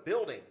wasn't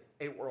building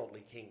a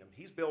worldly kingdom.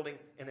 He's building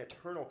an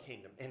eternal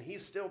kingdom, and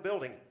he's still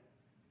building it.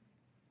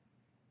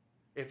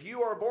 If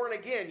you are born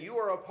again, you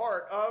are a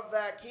part of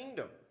that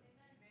kingdom.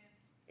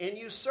 And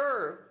you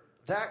serve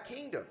that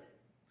kingdom.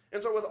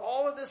 And so with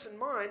all of this in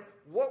mind,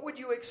 what would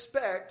you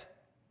expect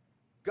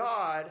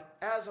God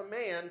as a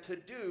man to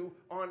do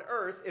on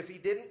earth if he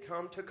didn't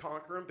come to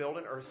conquer and build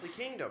an earthly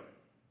kingdom?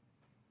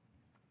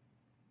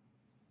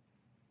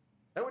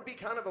 That would be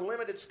kind of a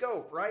limited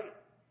scope, right?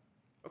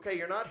 Okay,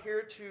 you're not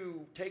here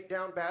to take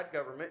down bad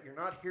government. You're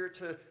not here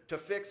to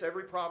fix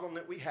every problem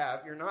that we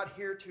have. You're not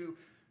here to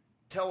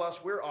tell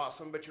us we're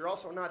awesome, but you're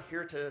also not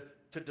here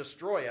to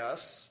destroy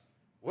us.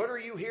 What are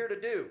you here to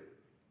do?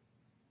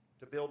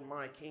 To build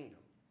my kingdom,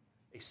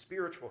 a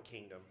spiritual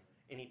kingdom,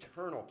 an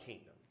eternal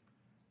kingdom.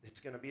 It's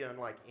going to be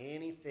unlike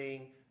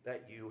anything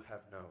that you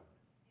have known.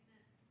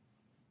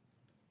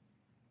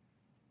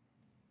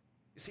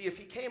 You see, if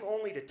he came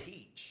only to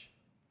teach,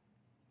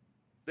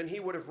 then he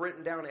would have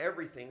written down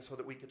everything so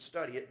that we could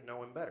study it and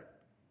know him better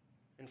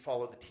and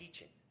follow the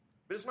teaching.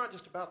 But it's not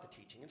just about the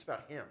teaching, it's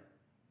about him.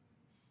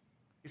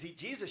 You see,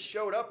 Jesus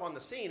showed up on the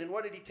scene, and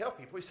what did he tell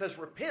people? He says,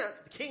 repent,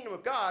 the kingdom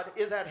of God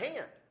is at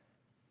hand.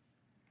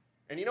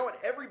 And you know what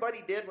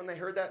everybody did when they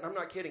heard that? And I'm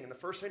not kidding. In the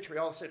first century,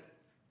 all said,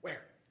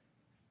 where?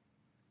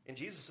 And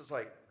Jesus is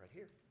like, right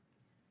here.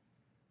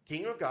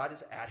 Kingdom of God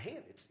is at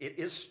hand. It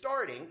is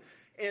starting.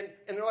 And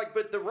they're like,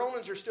 but the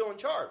Romans are still in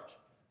charge.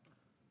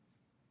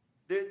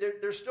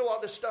 There's still all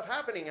this stuff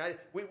happening.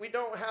 We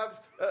don't have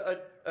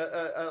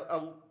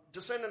a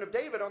descendant of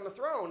David on the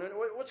throne. And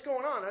what's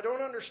going on? I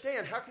don't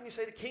understand. How can you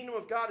say the kingdom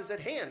of God is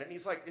at hand? And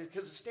he's like,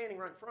 because it's standing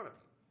right in front of you.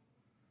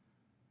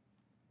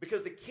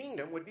 Because the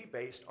kingdom would be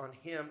based on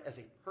him as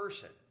a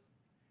person,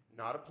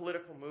 not a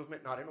political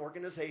movement, not an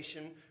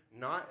organization,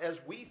 not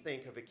as we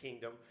think of a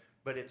kingdom,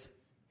 but it's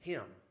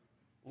him,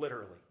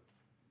 literally.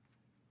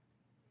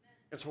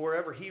 And so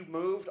wherever he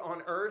moved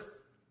on earth,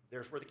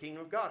 there's where the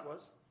kingdom of God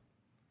was.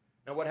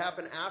 Now what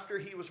happened after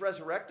he was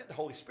resurrected? The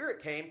Holy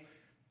Spirit came,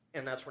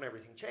 and that's when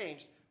everything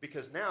changed,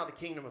 because now the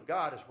kingdom of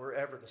God is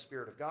wherever the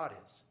Spirit of God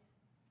is.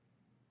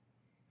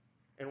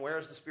 And where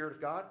is the Spirit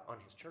of God? On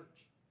his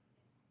church.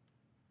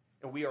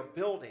 And we are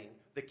building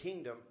the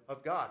kingdom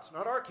of God. It's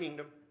not our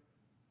kingdom.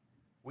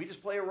 We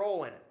just play a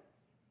role in it.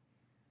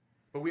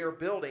 But we are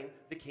building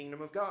the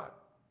kingdom of God.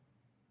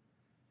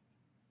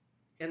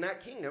 And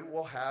that kingdom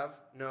will have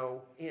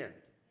no end.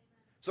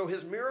 So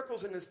his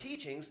miracles and his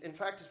teachings, in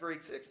fact, his very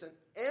existence,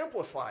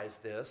 amplifies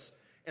this.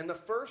 And the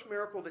first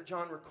miracle that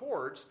John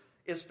records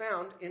is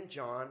found in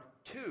John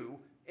 2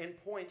 and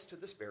points to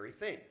this very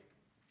thing.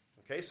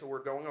 Okay, so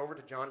we're going over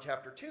to John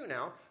chapter 2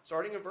 now.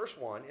 Starting in verse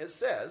 1, it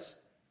says,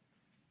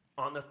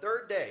 on the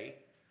third day,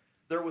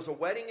 there was a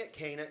wedding at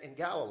Cana in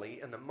Galilee,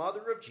 and the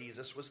mother of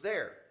Jesus was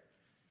there.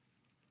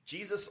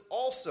 Jesus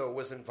also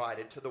was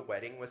invited to the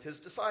wedding with his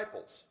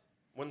disciples.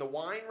 When the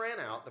wine ran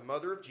out, the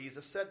mother of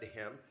Jesus said to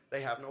him,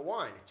 they have no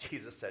wine.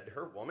 Jesus said to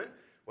her, woman,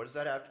 what does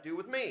that have to do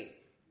with me?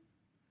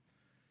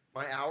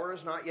 My hour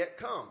has not yet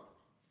come.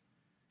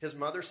 His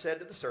mother said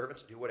to the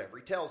servants, do whatever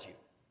he tells you.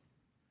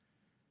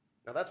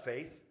 Now that's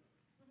faith.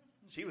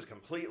 She was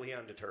completely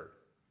undeterred.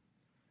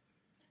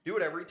 Do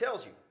whatever he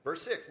tells you.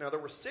 Verse 6, now there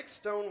were 6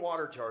 stone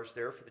water jars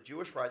there for the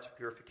Jewish rites of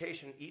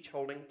purification, each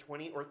holding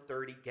 20 or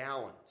 30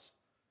 gallons.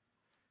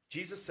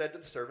 Jesus said to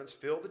the servants,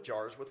 fill the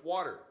jars with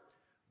water.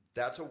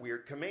 That's a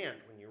weird command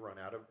when you run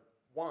out of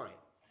wine.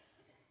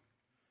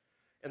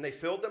 And they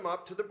filled them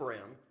up to the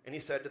brim, and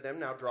he said to them,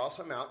 now draw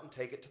some out and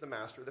take it to the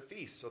master of the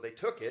feast. So they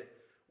took it.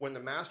 When the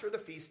master of the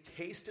feast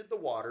tasted the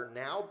water,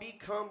 now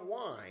become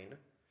wine,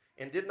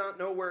 and did not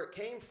know where it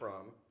came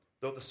from,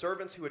 though the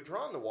servants who had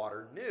drawn the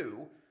water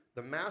knew,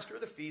 the master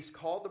of the feast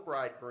called the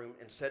bridegroom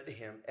and said to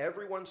him,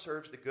 everyone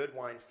serves the good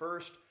wine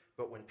first,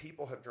 but when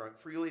people have drunk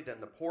freely, then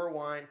the poor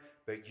wine,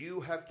 but you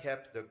have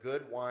kept the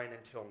good wine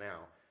until now.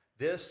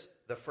 This,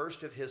 the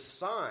first of his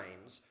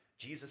signs,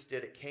 Jesus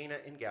did at Cana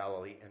in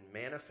Galilee and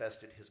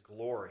manifested his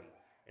glory,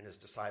 and his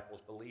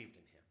disciples believed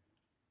in him.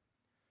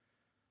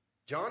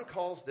 John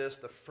calls this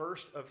the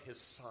first of his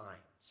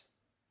signs.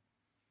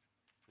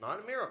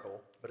 Not a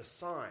miracle, but a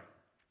sign.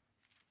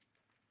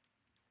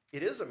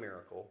 It is a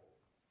miracle,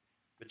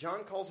 but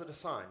John calls it a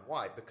sign.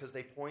 Why? Because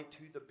they point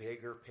to the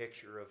bigger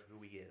picture of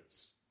who he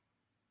is.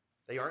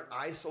 They aren't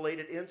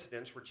isolated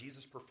incidents where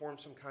Jesus performed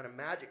some kind of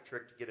magic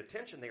trick to get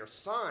attention. They are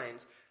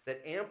signs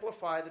that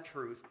amplify the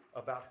truth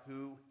about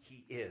who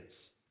he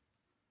is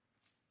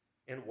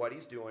and what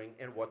he's doing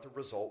and what the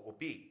result will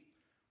be.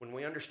 When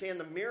we understand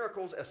the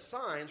miracles as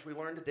signs, we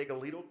learn to dig a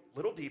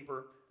little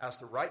deeper, ask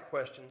the right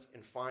questions,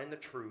 and find the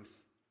truth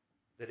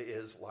that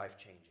is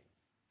life-changing.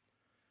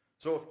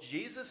 So if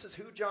Jesus is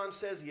who John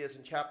says he is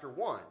in chapter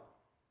 1,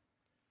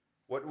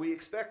 what do we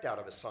expect out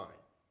of a sign?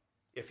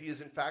 If he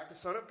is in fact the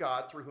Son of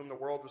God through whom the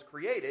world was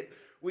created,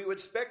 we would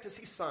expect to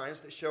see signs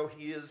that show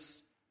he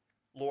is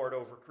Lord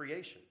over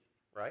creation,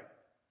 right?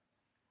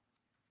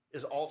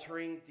 Is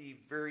altering the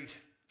very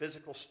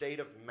physical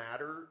state of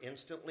matter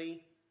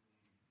instantly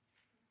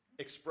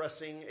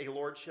expressing a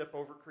lordship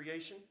over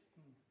creation?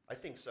 I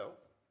think so.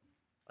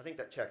 I think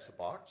that checks the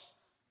box.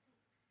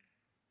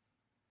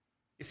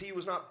 You see, he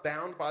was not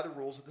bound by the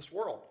rules of this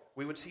world.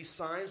 We would see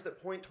signs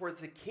that point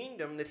towards the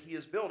kingdom that he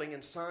is building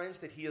and signs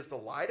that he is the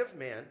light of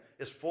men,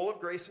 is full of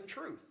grace and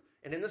truth.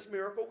 And in this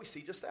miracle, we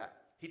see just that.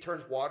 He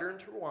turns water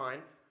into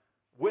wine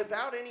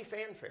without any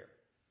fanfare.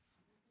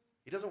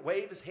 He doesn't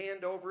wave his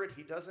hand over it.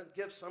 He doesn't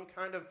give some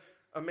kind of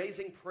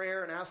amazing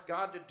prayer and ask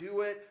God to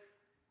do it.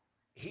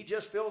 He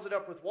just fills it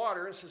up with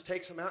water and says,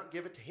 take some out and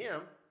give it to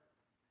him.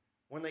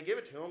 When they give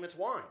it to him, it's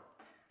wine.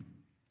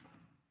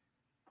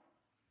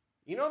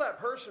 You know that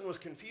person was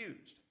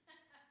confused.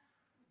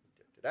 He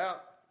dipped it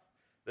out.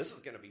 This is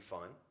going to be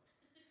fun.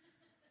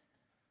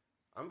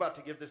 I'm about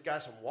to give this guy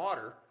some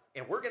water,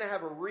 and we're going to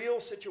have a real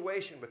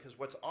situation, because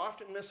what's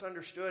often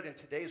misunderstood in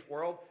today's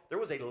world, there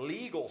was a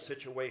legal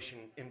situation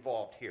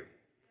involved here.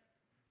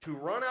 To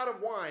run out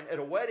of wine at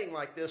a wedding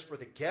like this for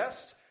the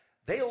guests,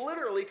 they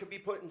literally could be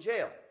put in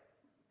jail.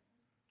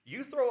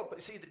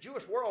 See, the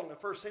Jewish world in the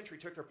first century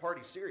took their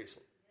parties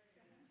seriously.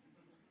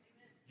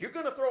 You're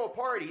going to throw a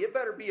party, it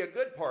better be a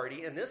good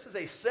party, and this is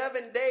a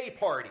 7-day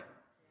party.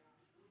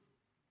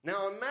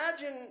 Now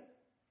imagine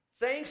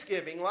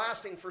Thanksgiving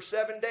lasting for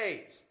 7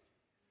 days.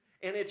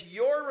 And it's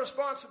your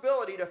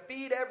responsibility to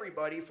feed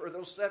everybody for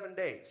those 7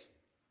 days.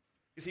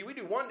 You see, we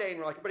do 1 day and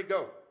we're like, everybody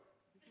go.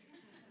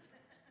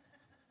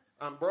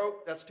 I'm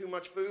broke, that's too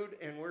much food,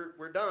 and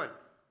we're done.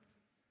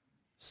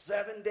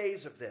 7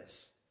 days of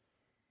this.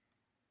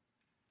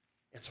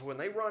 And so when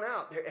they run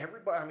out,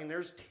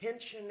 there's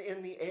tension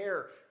in the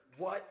air.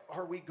 What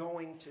are we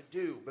going to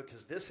do?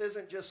 Because this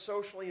isn't just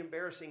socially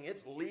embarrassing,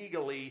 it's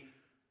legally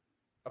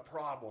a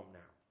problem now.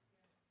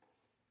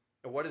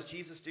 And what does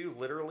Jesus do?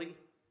 Literally,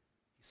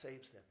 he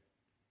saves them.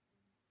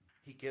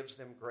 He gives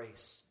them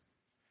grace.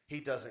 He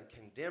doesn't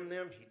condemn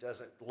them. He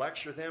doesn't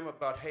lecture them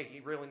about, hey,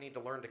 you really need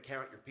to learn to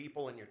count your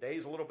people and your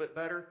days a little bit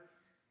better.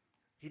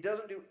 He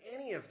doesn't do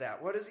any of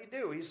that. What does he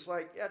do? He's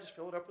like, yeah, just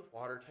fill it up with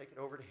water, take it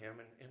over to him,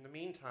 and in the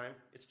meantime,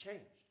 it's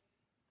changed.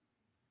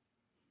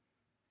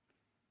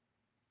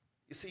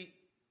 You see,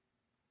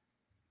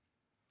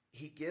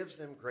 he gives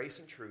them grace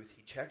and truth.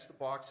 He checks the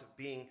box of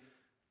being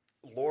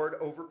Lord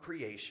over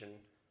creation.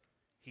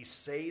 He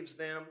saves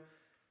them.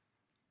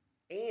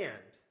 And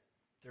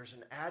there's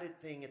an added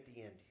thing at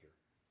the end here.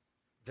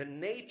 The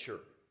nature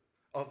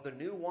of the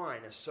new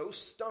wine is so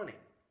stunning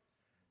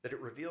that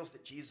it reveals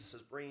that Jesus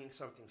is bringing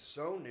something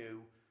so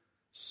new,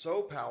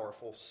 so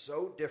powerful,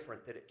 so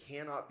different that it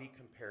cannot be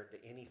compared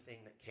to anything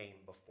that came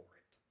before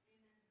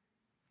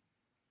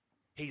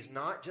it. He's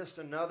not just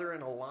another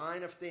in a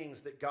line of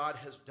things that God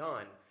has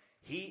done.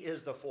 He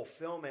is the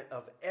fulfillment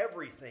of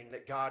everything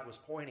that God was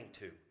pointing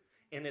to.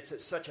 And it's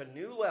at such a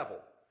new level,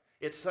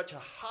 it's such a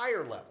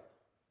higher level,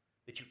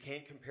 that you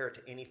can't compare it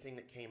to anything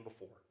that came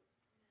before.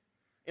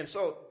 And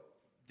so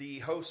the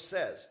host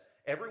says,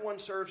 everyone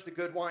serves the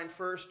good wine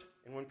first,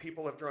 and when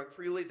people have drunk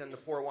freely, then the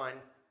poor wine.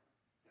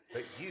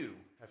 But you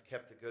have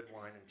kept the good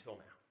wine until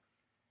now.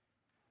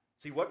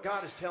 See, what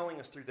God is telling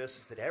us through this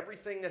is that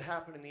everything that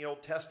happened in the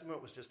Old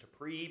Testament was just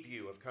a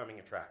preview of coming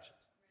attractions.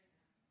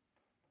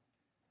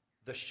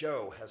 The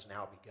show has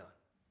now begun.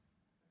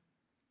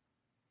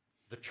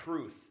 The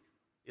truth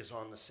is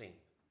on the scene.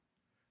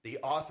 The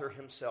author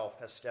himself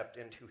has stepped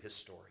into his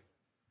story.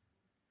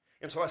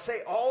 And so I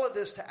say all of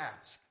this to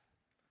ask,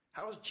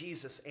 how is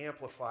Jesus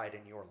amplified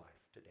in your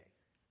life today?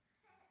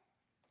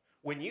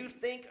 When you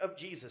think of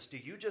Jesus, do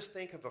you just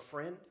think of a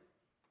friend?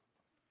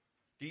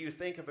 Do you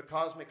think of a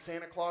cosmic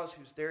Santa Claus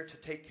who's there to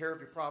take care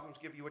of your problems,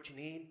 give you what you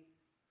need?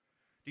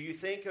 Do you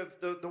think of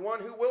the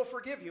one who will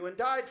forgive you and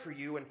died for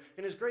you and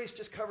his grace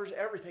just covers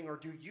everything? Or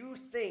do you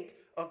think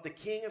of the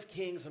King of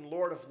Kings and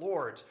Lord of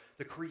Lords,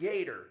 the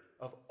creator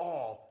of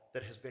all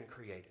that has been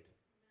created?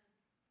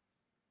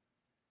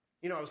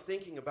 You know, I was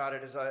thinking about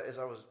it as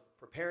I was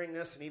preparing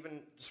this and even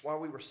just while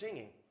we were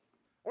singing.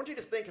 I want you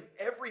to think of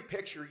every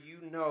picture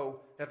you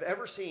know, have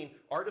ever seen,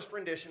 artist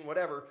rendition,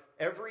 whatever,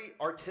 every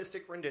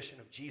artistic rendition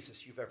of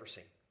Jesus you've ever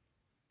seen.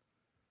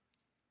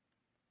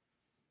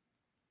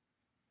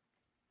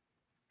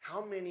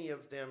 How many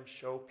of them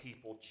show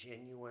people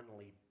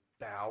genuinely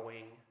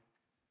bowing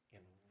in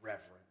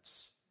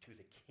reverence to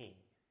the King?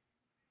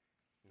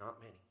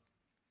 Not many.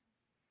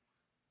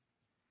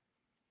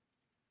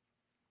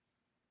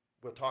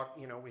 We'll talk,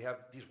 we have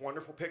these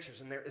wonderful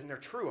pictures, and they're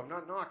true. I'm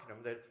not knocking them,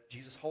 that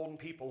Jesus holding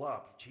people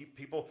up,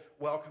 people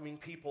welcoming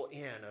people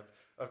in,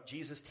 of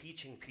Jesus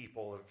teaching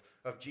people,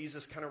 of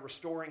Jesus kind of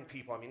restoring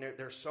people. I mean,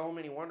 there's so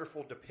many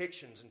wonderful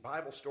depictions and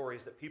Bible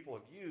stories that people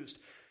have used,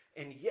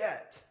 and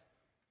yet,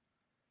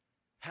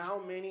 how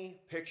many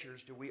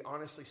pictures do we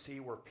honestly see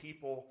where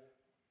people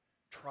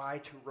try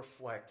to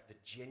reflect the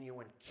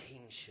genuine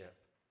kingship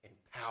and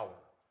power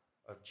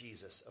of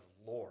Jesus, of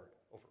Lord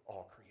over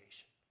all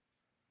creation?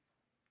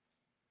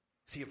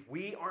 See, if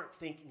we aren't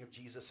thinking of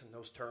Jesus in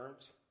those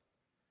terms,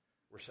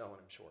 we're selling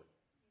him short.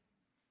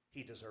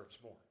 He deserves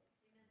more.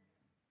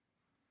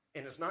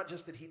 And it's not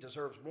just that he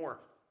deserves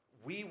more.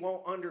 We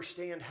won't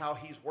understand how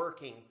he's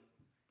working,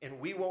 and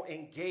we won't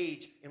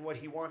engage in what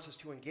he wants us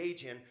to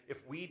engage in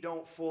if we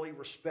don't fully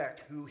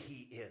respect who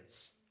he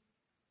is.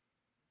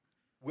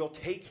 We'll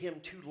take him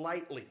too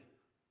lightly.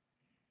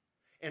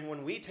 And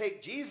when we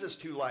take Jesus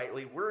too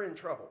lightly, we're in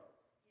trouble.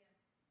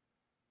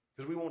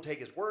 Because we won't take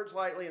his words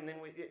lightly, and then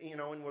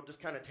we'll just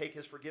kind of take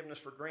his forgiveness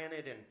for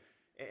granted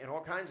and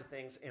all kinds of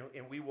things,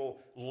 and we will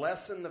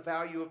lessen the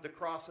value of the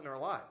cross in our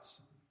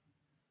lives.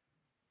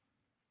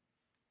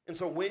 And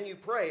so when you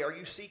pray, are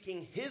you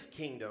seeking his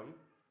kingdom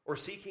or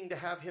seeking to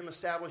have him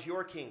establish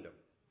your kingdom?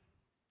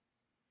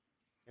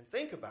 And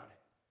think about it.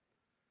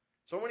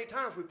 So many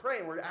times we pray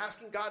and we're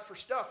asking God for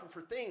stuff and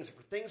for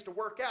things to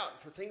work out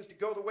and for things to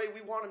go the way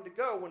we want them to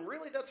go, when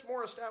really that's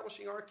more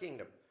establishing our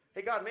kingdom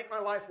Hey, God, make my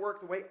life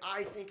work the way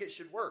I think it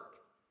should work.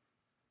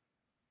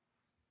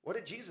 What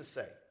did Jesus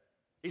say?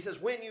 He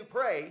says, when you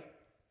pray,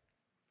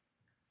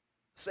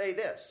 say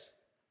this.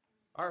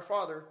 Our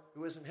Father,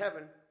 who is in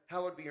heaven,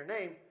 hallowed be your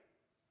name.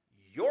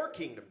 Your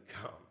kingdom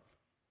come.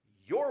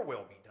 Your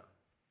will be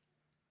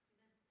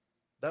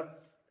done.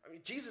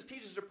 Jesus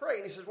teaches to pray,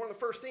 and he says one of the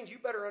first things you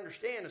better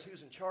understand is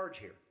who's in charge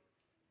here.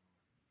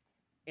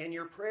 And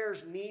your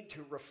prayers need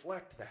to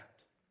reflect that.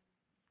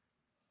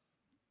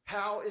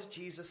 How is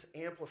Jesus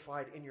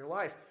amplified in your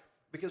life?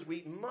 Because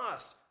we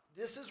must.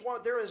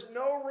 There is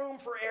no room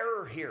for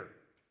error here.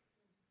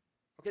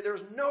 Okay,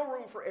 there's no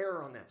room for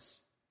error on this.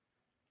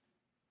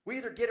 We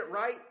either get it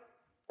right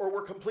or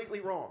we're completely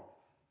wrong.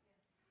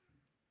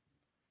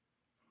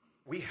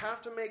 We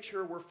have to make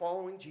sure we're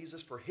following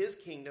Jesus for his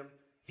kingdom,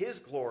 his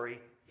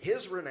glory,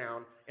 his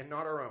renown, and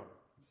not our own.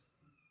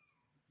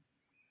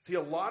 See,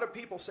 a lot of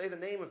people say the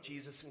name of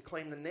Jesus and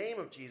claim the name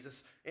of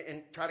Jesus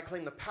and try to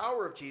claim the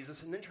power of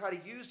Jesus and then try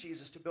to use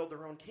Jesus to build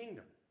their own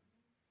kingdom.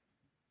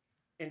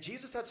 And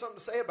Jesus had something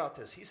to say about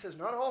this. He says,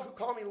 not all who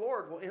call me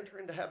Lord will enter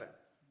into heaven.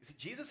 You see,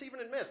 Jesus even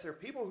admits there are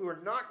people who are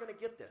not going to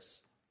get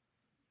this.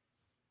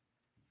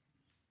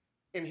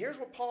 And here's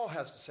what Paul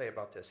has to say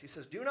about this. He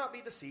says, do not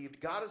be deceived.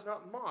 God is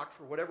not mocked,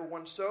 for whatever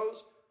one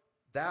sows,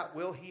 that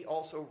will he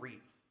also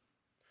reap.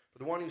 For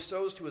the one who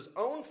sows to his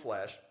own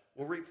flesh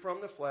will reap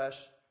from the flesh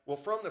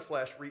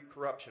reap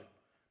corruption.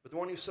 But the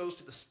one who sows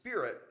to the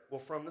Spirit will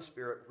from the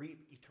Spirit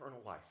reap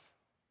eternal life.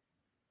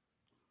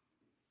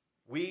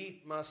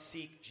 We must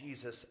seek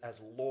Jesus as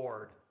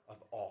Lord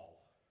of all.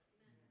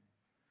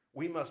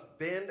 We must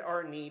bend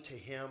our knee to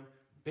him,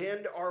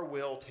 bend our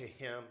will to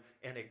him,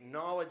 and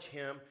acknowledge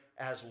him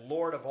as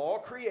Lord of all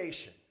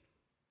creation.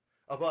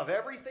 Above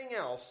everything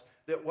else,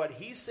 that what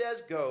he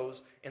says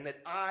goes, and that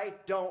I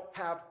don't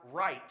have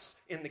rights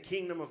in the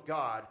kingdom of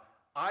God.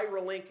 I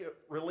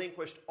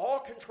relinquished all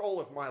control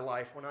of my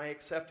life when I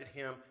accepted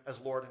him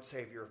as Lord and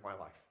Savior of my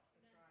life.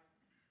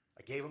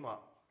 I gave him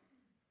up.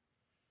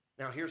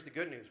 Now here's the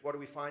good news. What do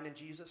we find in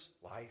Jesus?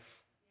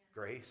 Life,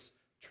 grace,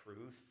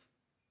 truth.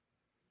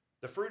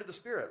 The fruit of the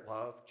Spirit,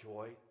 love,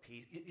 joy,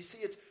 peace. You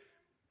see,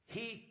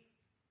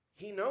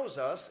 he knows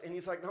us, and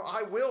he's like, no,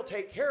 I will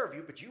take care of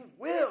you, but you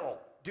will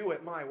do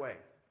it my way.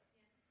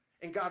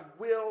 And God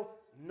will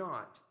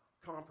not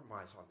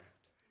compromise on that.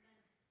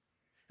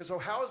 And so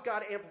how is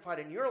God amplified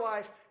in your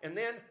life? And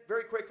then,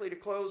 very quickly to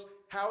close,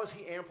 how is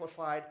he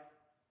amplified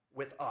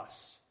with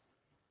us?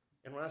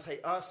 And when I say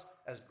us,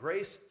 as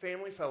Grace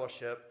Family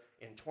Fellowship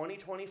in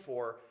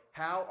 2024,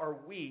 how are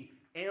we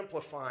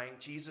amplifying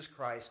Jesus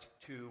Christ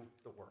to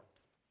the world?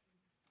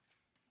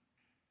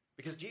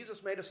 Because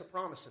Jesus made us a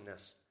promise in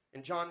this.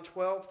 In John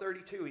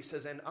 12:32, he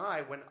says, and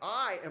I, when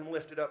I am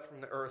lifted up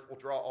from the earth, will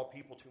draw all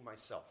people to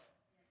myself.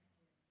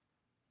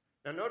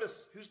 Now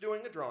notice who's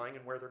doing the drawing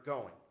and where they're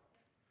going.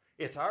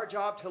 It's our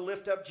job to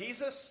lift up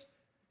Jesus,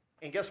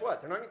 and guess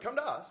what? They're not going to come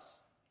to us.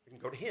 They can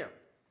go to him.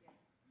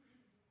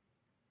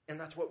 And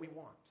that's what we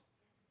want.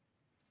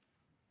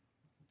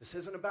 This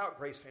isn't about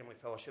Grace Family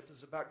Fellowship. This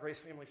is about Grace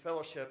Family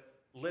Fellowship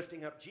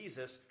lifting up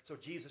Jesus so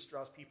Jesus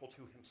draws people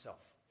to himself.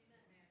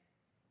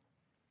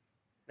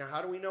 Now,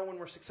 how do we know when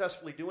we're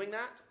successfully doing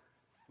that?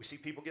 We see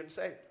people getting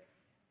saved.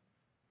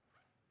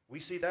 We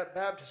see that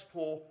Baptist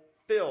pool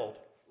filled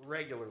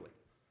regularly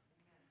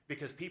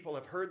because people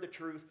have heard the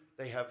truth,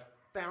 they have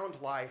found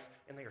life,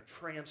 and they are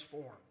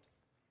transformed.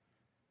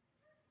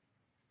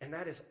 And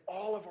that is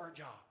all of our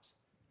jobs.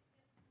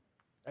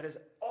 That is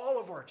all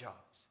of our jobs.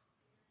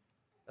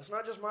 That's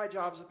not just my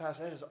job as a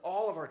pastor. That is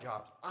all of our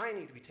jobs. I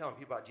need to be telling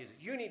people about Jesus.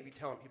 You need to be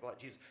telling people about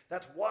Jesus.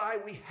 That's why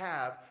we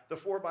have the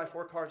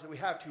 4x4 cards that we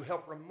have to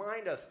help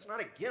remind us. It's not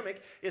a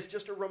gimmick. It's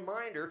just a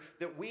reminder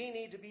that we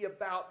need to be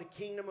about the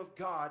kingdom of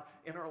God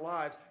in our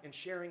lives and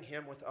sharing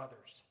him with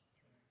others.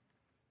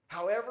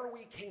 However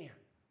we can.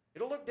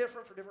 It'll look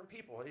different for different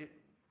people.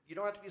 You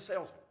don't have to be a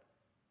salesman.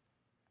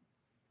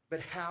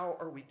 But how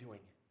are we doing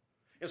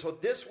it? And so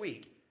this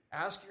week,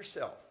 ask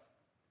yourself,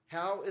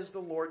 how is the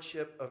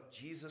lordship of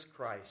Jesus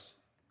Christ,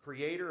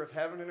 creator of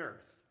heaven and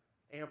earth,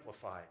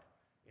 amplified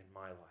in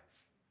my life?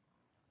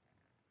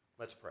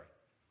 Let's pray.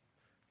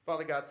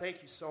 Father God,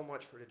 thank you so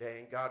much for today.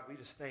 And God, we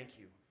just thank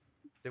you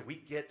that we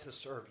get to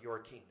serve your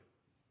kingdom.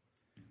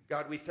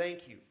 God, we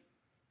thank you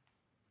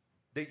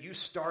that you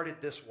started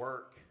this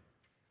work.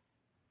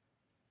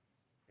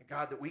 And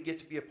God, that we get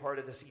to be a part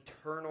of this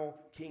eternal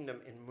kingdom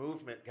and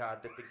movement,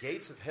 God, that the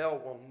gates of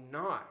hell will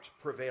not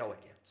prevail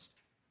against.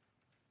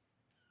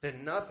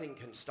 Then nothing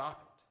can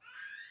stop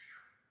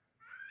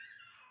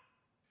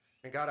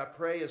it. And God, I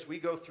pray as we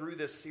go through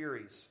this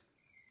series,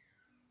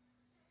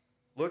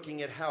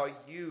 looking at how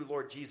you,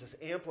 Lord Jesus,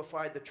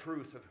 amplified the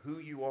truth of who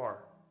you are.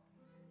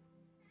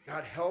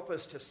 God, help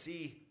us to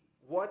see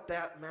what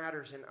that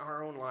matters in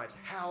our own lives,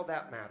 how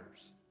that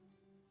matters.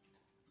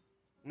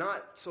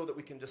 Not so that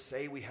we can just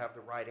say we have the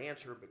right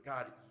answer, but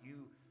God,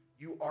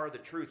 you are the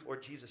truth.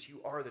 Lord Jesus,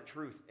 you are the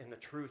truth, and the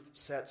truth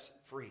sets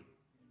free.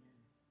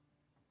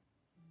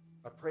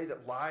 I pray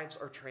that lives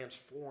are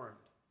transformed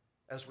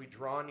as we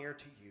draw near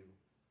to you,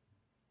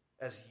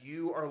 as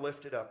you are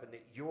lifted up and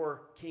that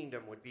your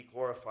kingdom would be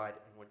glorified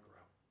and would grow.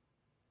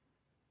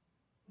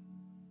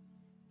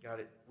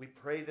 God, we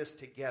pray this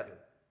together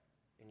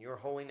in your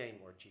holy name,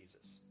 Lord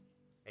Jesus.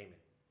 Amen.